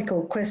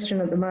topical question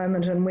at the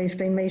moment, and we've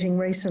been meeting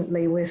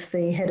recently with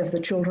the head of the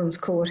Children's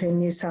Court in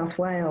New South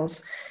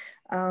Wales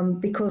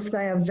because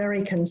they are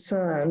very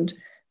concerned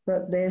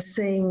that they're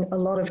seeing a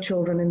lot of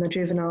children in the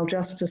juvenile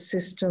justice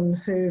system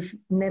who've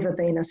never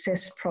been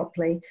assessed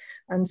properly,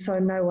 and so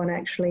no one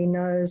actually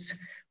knows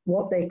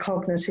what their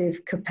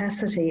cognitive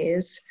capacity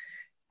is,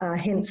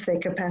 hence their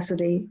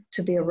capacity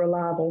to be a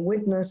reliable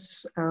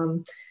witness,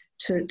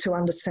 to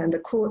understand a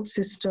court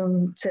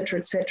system,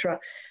 et cetera,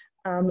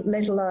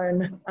 let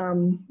alone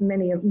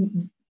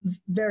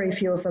very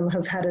few of them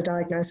have had a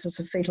diagnosis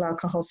of fetal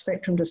alcohol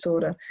spectrum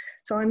disorder.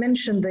 So I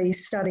mentioned the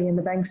study in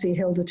the Banksia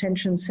Hill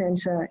Detention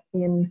Centre,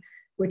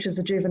 which is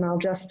a juvenile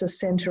justice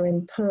centre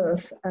in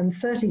Perth, and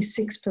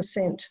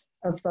 36%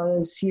 of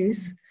those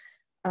youth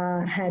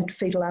had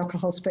fetal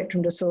alcohol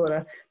spectrum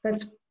disorder.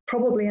 That's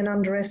probably an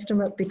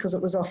underestimate because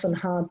it was often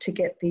hard to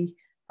get the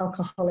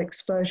alcohol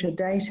exposure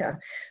data,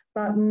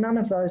 but none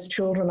of those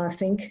children, I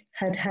think,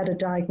 had had a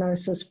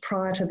diagnosis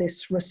prior to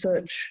this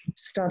research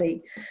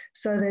study.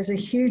 So there's a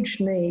huge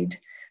need,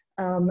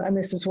 and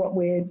this is what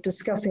we're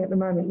discussing at the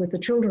moment with the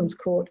Children's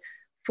Court,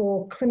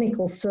 for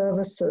clinical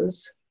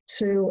services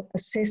to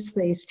assess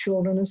these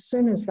children as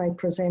soon as they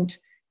present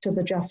to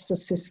the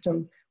justice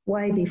system,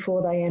 way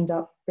before they end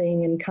up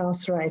being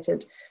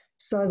incarcerated,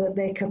 so that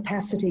their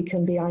capacity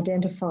can be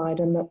identified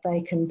and that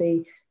they can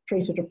be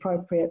treated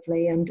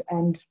appropriately and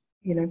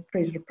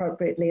treated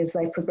appropriately as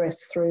they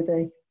progress through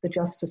the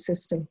justice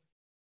system.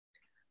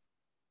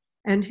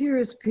 And here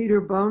is Peter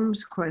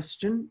Boehm's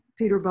question.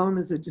 Peter Boehm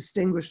is a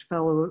distinguished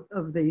fellow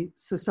of the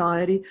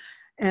Society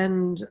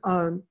and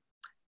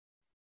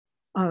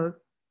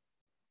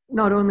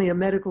not only a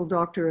medical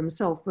doctor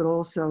himself, but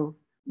also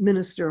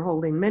minister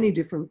holding many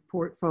different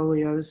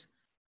portfolios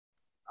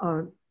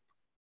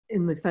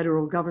in the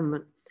federal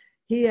government.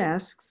 He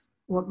asks,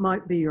 what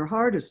might be your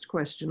hardest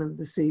question of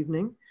this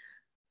evening?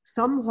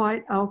 Some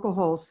white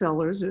alcohol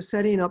sellers are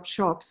setting up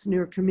shops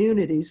near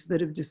communities that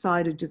have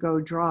decided to go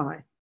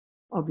dry.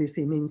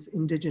 Obviously means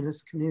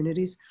Indigenous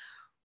communities.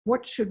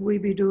 What should we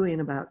be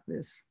doing about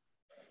this?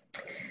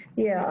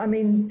 Yeah, I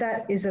mean,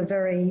 that is a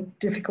very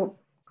difficult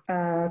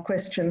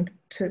question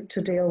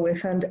to deal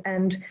with.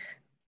 And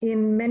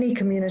in many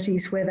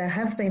communities where there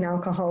have been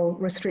alcohol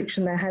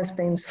restriction, there has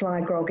been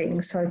sly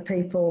grogging. So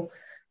people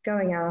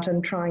going out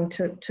and trying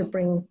to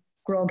bring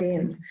grog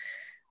in.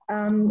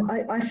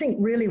 I think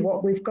really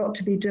what we've got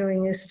to be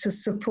doing is to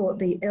support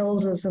the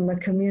elders and the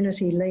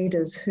community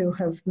leaders who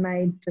have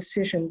made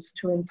decisions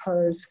to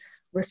impose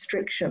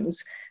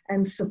restrictions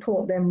and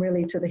support them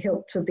really to the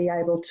hilt to be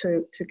able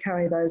to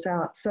carry those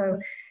out. So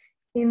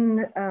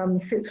in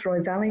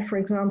Fitzroy Valley, for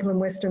example, in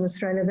Western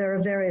Australia, there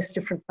are various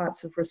different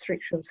types of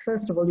restrictions.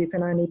 First of all, you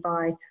can only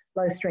buy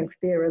low-strength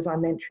beer, as I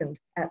mentioned,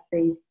 at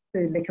the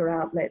food liquor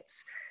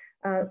outlets.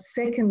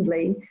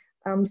 Secondly,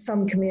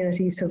 some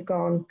communities have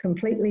gone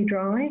completely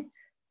dry.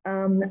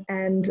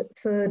 And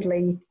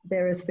thirdly,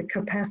 there is the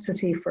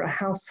capacity for a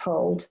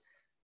household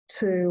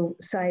to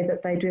say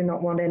that they do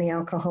not want any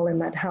alcohol in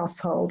that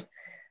household.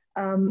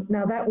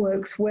 Now that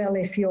works well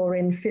if you're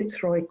in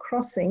Fitzroy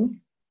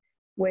Crossing,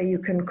 where you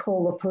can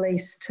call the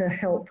police to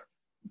help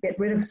get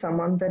rid of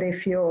someone, but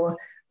if you're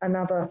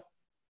another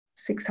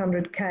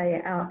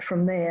 600k out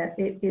from there,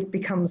 it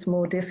becomes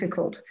more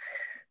difficult.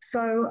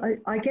 So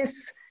I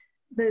guess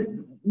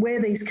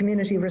where these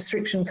community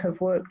restrictions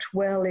have worked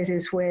well, it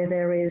is where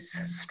there is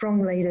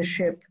strong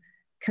leadership,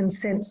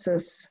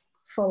 consensus,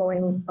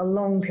 following a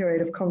long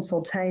period of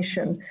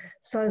consultation,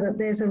 so that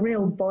there's a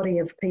real body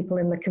of people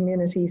in the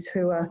communities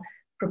who are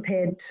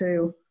prepared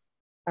to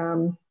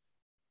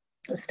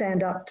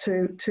stand up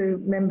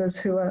to members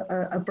who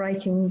are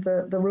breaking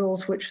the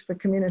rules which the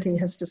community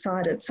has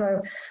decided.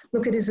 So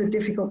look, it is a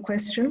difficult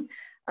question.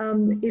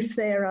 If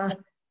there are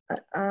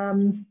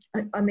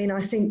I mean,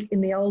 I think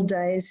in the old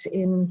days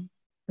in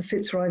the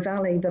Fitzroy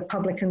Valley, the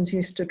publicans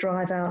used to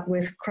drive out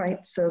with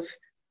crates of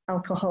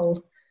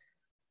alcohol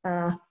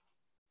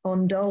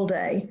on dole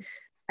day.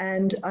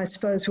 And I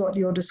suppose what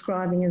you're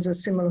describing is a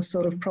similar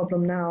sort of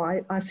problem now.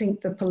 I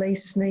think the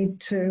police need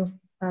to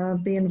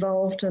be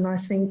involved, and I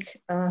think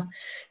the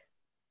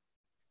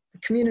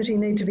community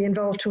need to be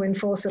involved to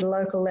enforce at a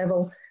local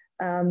level.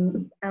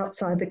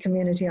 Outside the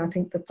community, I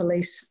think the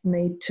police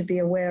need to be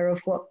aware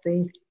of what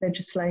the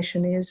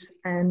legislation is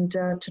and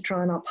to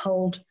try and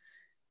uphold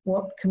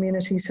what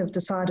communities have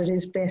decided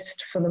is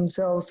best for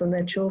themselves and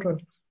their children.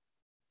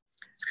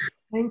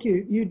 Thank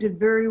you. You did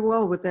very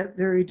well with that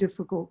very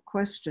difficult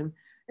question.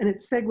 And it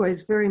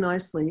segues very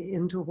nicely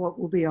into what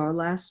will be our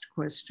last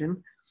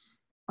question.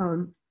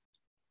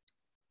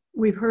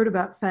 We've heard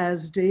about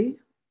FASD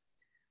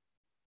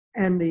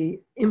and the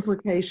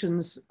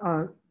implications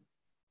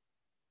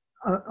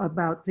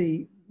about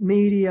the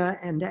media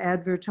and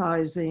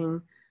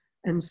advertising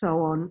and so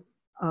on,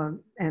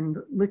 and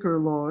liquor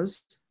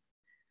laws.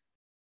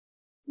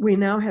 We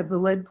now have the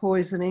lead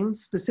poisoning,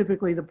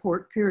 specifically the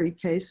Port Pirie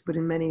case, but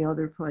in many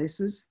other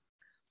places.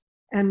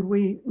 And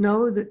we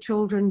know that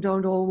children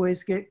don't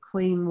always get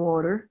clean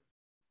water,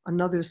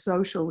 another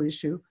social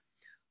issue.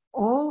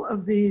 All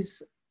of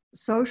these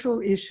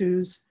social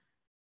issues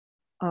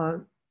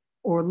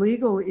or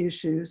legal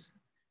issues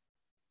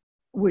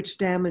which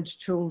damage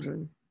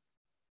children.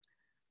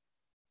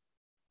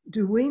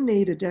 Do we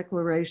need a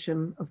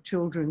declaration of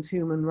children's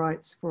human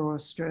rights for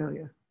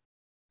Australia?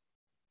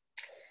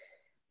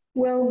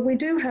 Well, we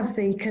do have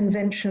the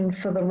Convention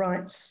for the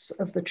Rights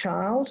of the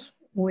Child,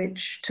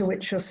 to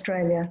which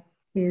Australia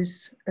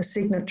is a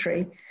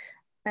signatory.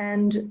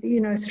 And,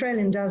 you know,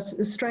 Australia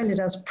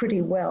does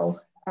pretty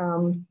well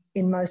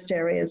in most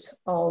areas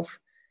of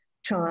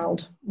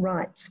child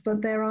rights,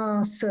 but there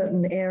are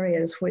certain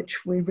areas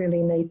which we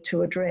really need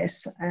to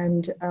address.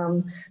 And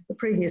the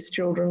previous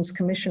Children's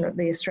Commissioner at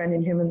the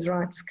Australian Human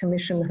Rights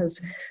Commission has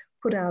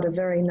put out a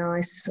very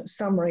nice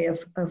summary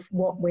of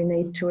what we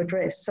need to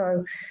address.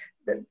 So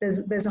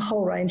there's a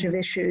whole range of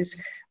issues.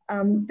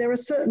 There are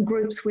certain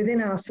groups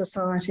within our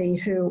society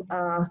who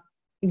are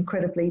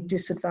incredibly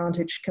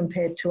disadvantaged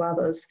compared to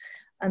others,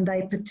 and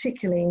they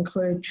particularly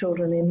include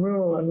children in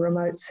rural and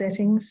remote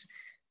settings,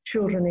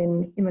 children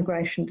in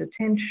immigration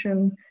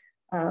detention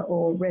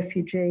or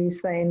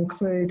refugees. They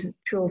include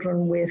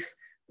children with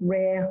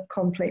rare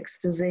complex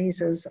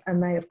diseases,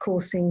 and they of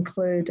course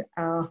include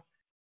our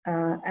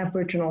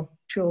Aboriginal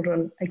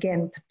children,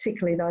 again,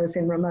 particularly those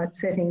in remote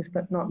settings,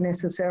 but not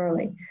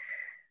necessarily.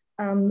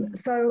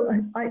 So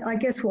I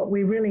guess what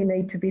we really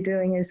need to be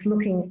doing is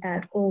looking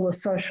at all the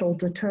social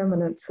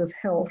determinants of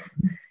health,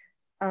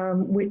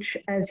 which,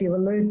 as you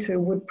allude to,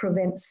 would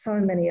prevent so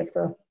many of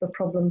the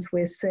problems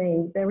we're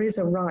seeing. There is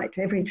a right,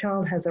 every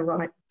child has a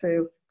right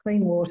to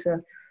clean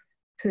water,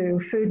 to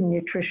food and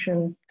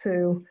nutrition,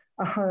 to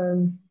a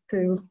home,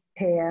 to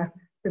care,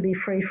 to be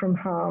free from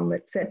harm,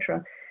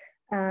 etc.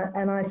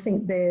 And I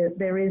think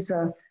there is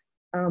a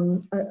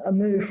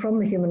move from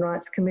the Human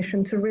Rights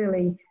Commission to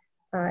really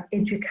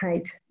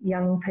educate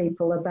young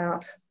people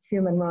about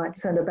human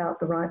rights and about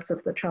the rights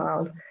of the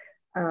child,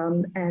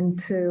 and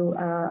to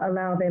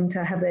allow them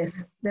to have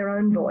their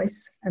own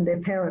voice and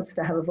their parents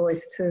to have a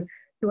voice to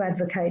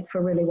advocate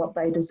for really what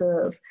they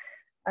deserve.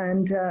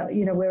 And,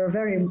 you know, we're a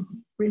very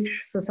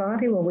rich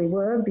society, well, we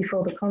were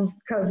before the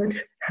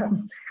COVID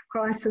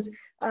crisis.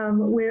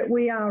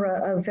 We are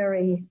a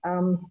very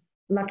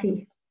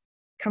lucky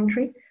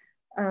country.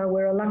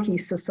 We're a lucky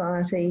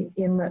society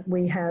in that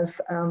we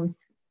have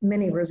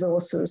many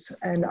resources,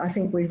 and I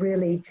think we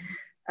really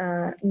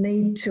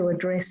need to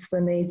address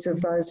the needs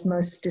of those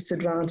most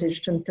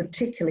disadvantaged, and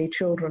particularly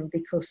children,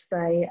 because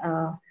they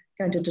are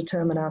going to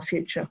determine our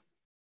future.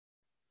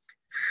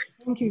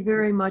 Thank you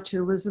very much,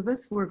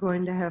 Elizabeth. We're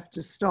going to have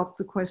to stop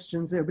the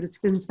questions there, but it's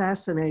been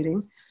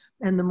fascinating.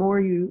 And the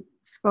more you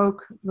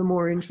spoke, the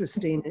more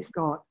interesting it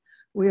got.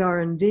 We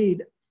are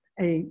indeed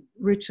a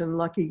rich and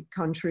lucky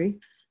country,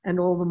 and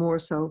all the more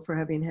so for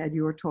having had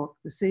your talk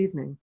this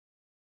evening.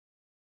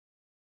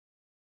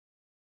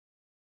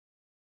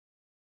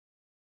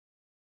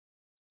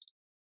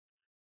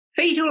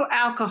 Fetal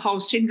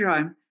alcohol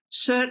syndrome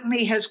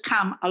certainly has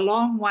come a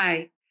long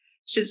way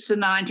since the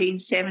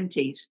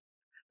 1970s,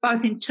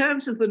 both in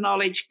terms of the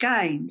knowledge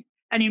gained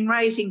and in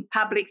raising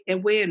public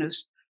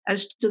awareness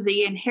as to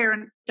the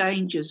inherent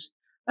dangers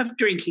of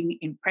drinking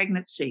in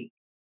pregnancy.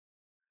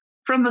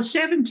 From the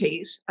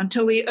 70s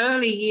until the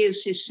early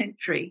years this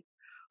century,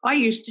 I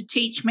used to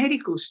teach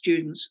medical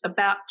students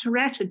about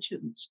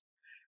teratogens,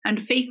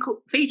 and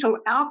fetal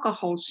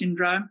alcohol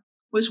syndrome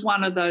was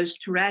one of those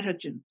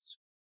teratogens.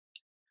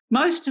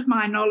 Most of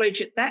my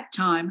knowledge at that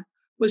time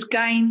was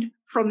gained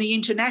from the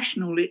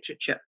international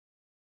literature.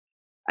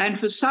 And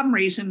for some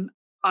reason,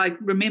 I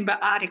remember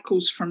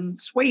articles from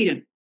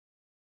Sweden.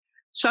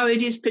 So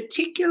it is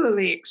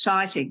particularly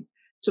exciting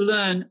to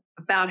learn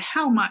about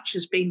how much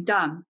has been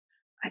done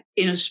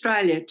in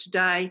Australia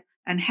today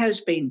and has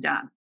been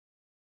done.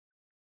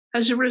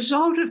 As a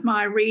result of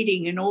my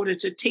reading in order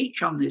to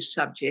teach on this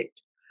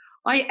subject,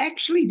 I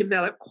actually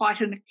developed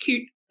quite an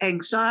acute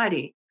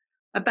anxiety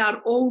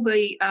about all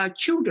the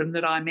children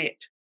that I met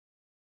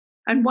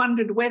and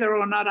wondered whether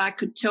or not I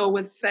could tell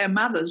whether their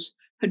mothers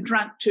had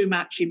drunk too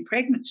much in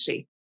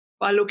pregnancy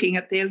by looking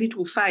at their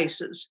little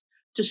faces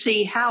to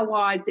see how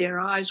wide their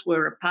eyes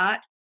were apart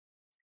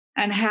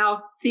and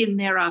how thin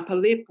their upper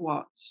lip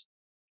was.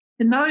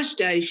 In those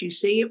days, you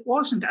see, it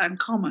wasn't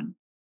uncommon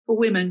for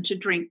women to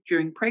drink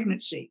during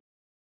pregnancy.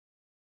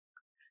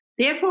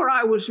 Therefore,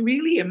 I was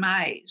really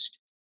amazed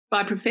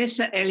by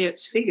Professor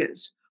Elliott's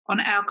figures on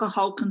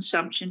alcohol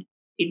consumption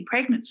in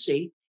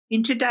pregnancy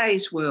in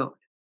today's world.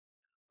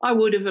 I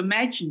would have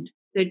imagined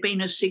there'd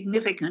been a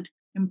significant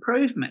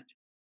improvement,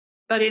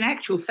 but in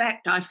actual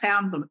fact, I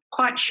found them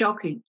quite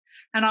shocking.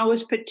 And I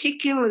was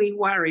particularly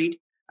worried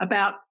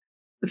about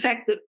the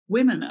fact that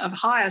women of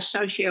higher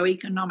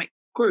socioeconomic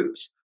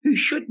groups who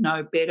should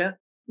know better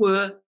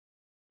were,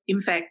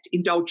 in fact,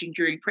 indulging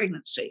during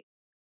pregnancy.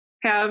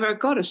 However, I've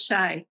got to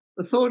say,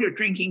 the thought of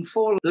drinking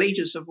 4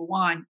 litres of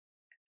wine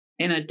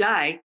in a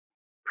day,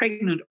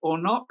 pregnant or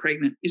not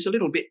pregnant, is a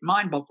little bit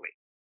mind-boggling.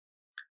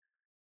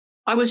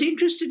 I was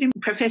interested in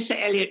Professor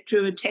Elliott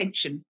drew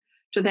attention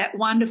to that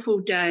wonderful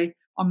day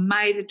on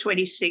May the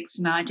 26th,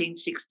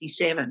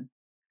 1967,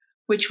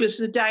 which was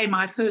the day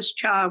my first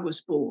child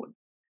was born.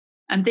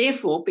 And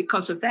therefore,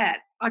 because of that,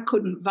 I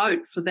couldn't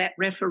vote for that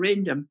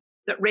referendum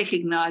that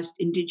recognised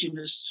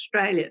Indigenous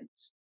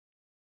Australians.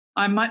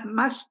 I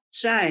must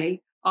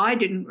say, I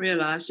didn't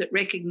realise that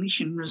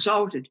recognition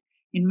resulted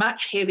in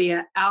much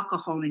heavier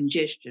alcohol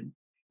ingestion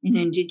in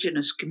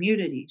Indigenous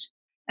communities,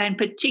 and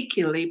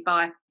particularly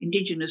by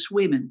Indigenous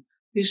women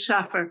who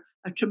suffer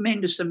a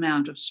tremendous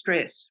amount of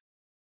stress.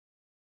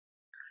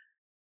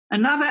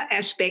 Another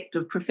aspect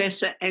of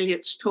Professor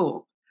Elliott's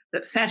talk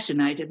that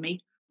fascinated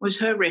me was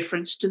her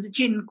reference to the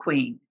gin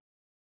queen.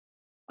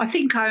 I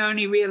think I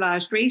only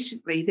realised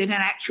recently that in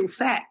actual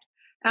fact,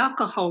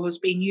 alcohol has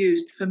been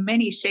used for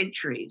many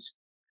centuries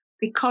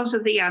because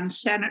of the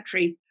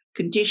unsanitary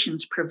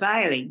conditions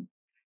prevailing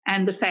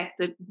and the fact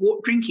that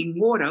drinking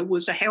water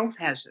was a health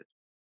hazard.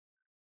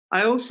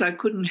 I also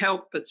couldn't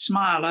help but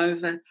smile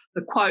over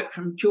the quote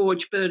from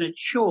George Bernard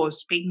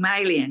Shaw's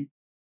Pygmalion,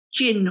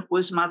 "Gin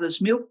was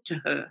mother's milk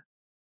to her,"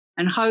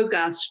 and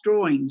Hogarth's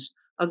drawings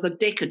of the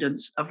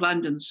decadence of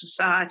London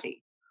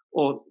society,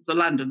 or the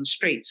London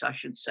streets, I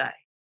should say.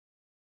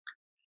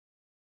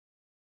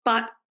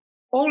 But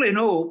all in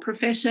all,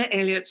 Professor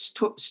Elliott's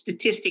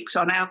statistics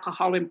on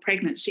alcohol in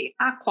pregnancy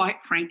are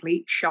quite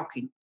frankly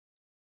shocking.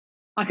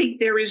 I think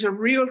there is a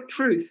real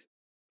truth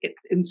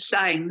in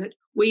saying that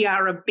we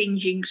are a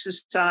binging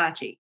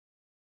society.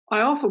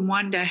 I often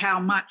wonder how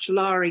much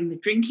lowering the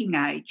drinking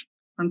age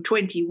from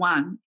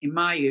 21 in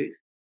my youth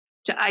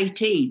to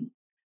 18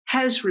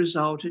 has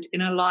resulted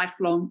in a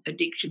lifelong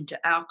addiction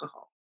to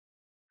alcohol.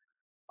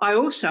 I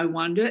also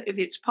wonder if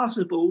it's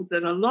possible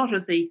that a lot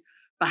of the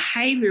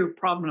behavioural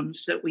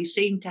problems that we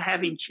seem to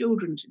have in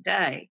children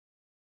today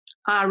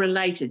are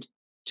related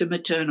to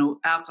maternal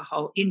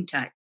alcohol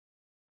intake.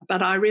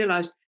 But I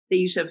realise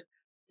these are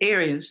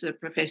areas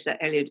that Professor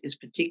Elliott is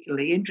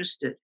particularly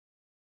interested.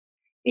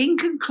 In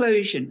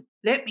conclusion,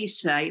 let me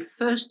say,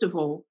 first of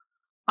all,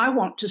 I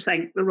want to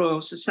thank the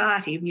Royal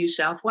Society of New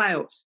South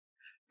Wales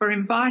for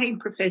inviting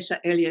Professor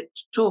Elliott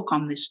to talk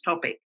on this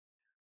topic,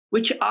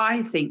 which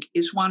I think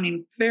is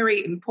one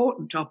very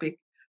important topic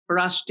for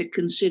us to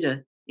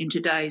consider in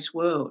today's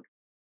world.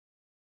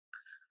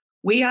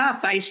 We are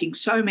facing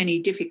so many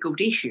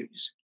difficult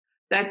issues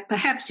that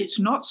perhaps it's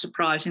not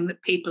surprising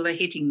that people are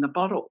hitting the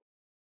bottle.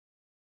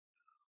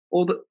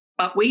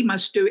 But we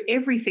must do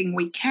everything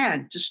we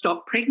can to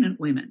stop pregnant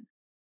women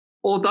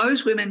or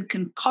those women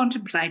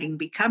contemplating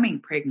becoming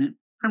pregnant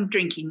from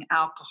drinking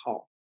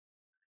alcohol.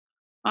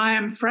 I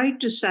am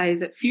afraid to say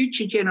that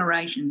future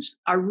generations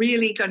are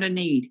really going to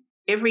need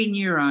every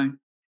neuron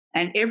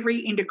and every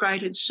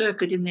integrated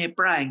circuit in their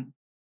brain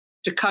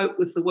to cope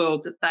with the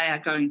world that they are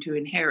going to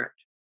inherit.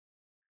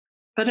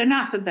 But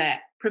enough of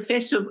that.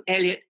 Professor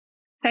Elliott,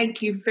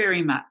 thank you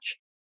very much.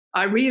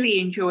 I really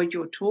enjoyed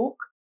your talk.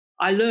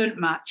 I learned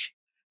much,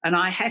 and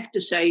I have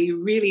to say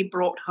you really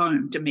brought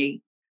home to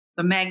me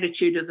the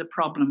magnitude of the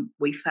problem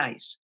we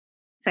face.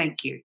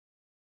 Thank you.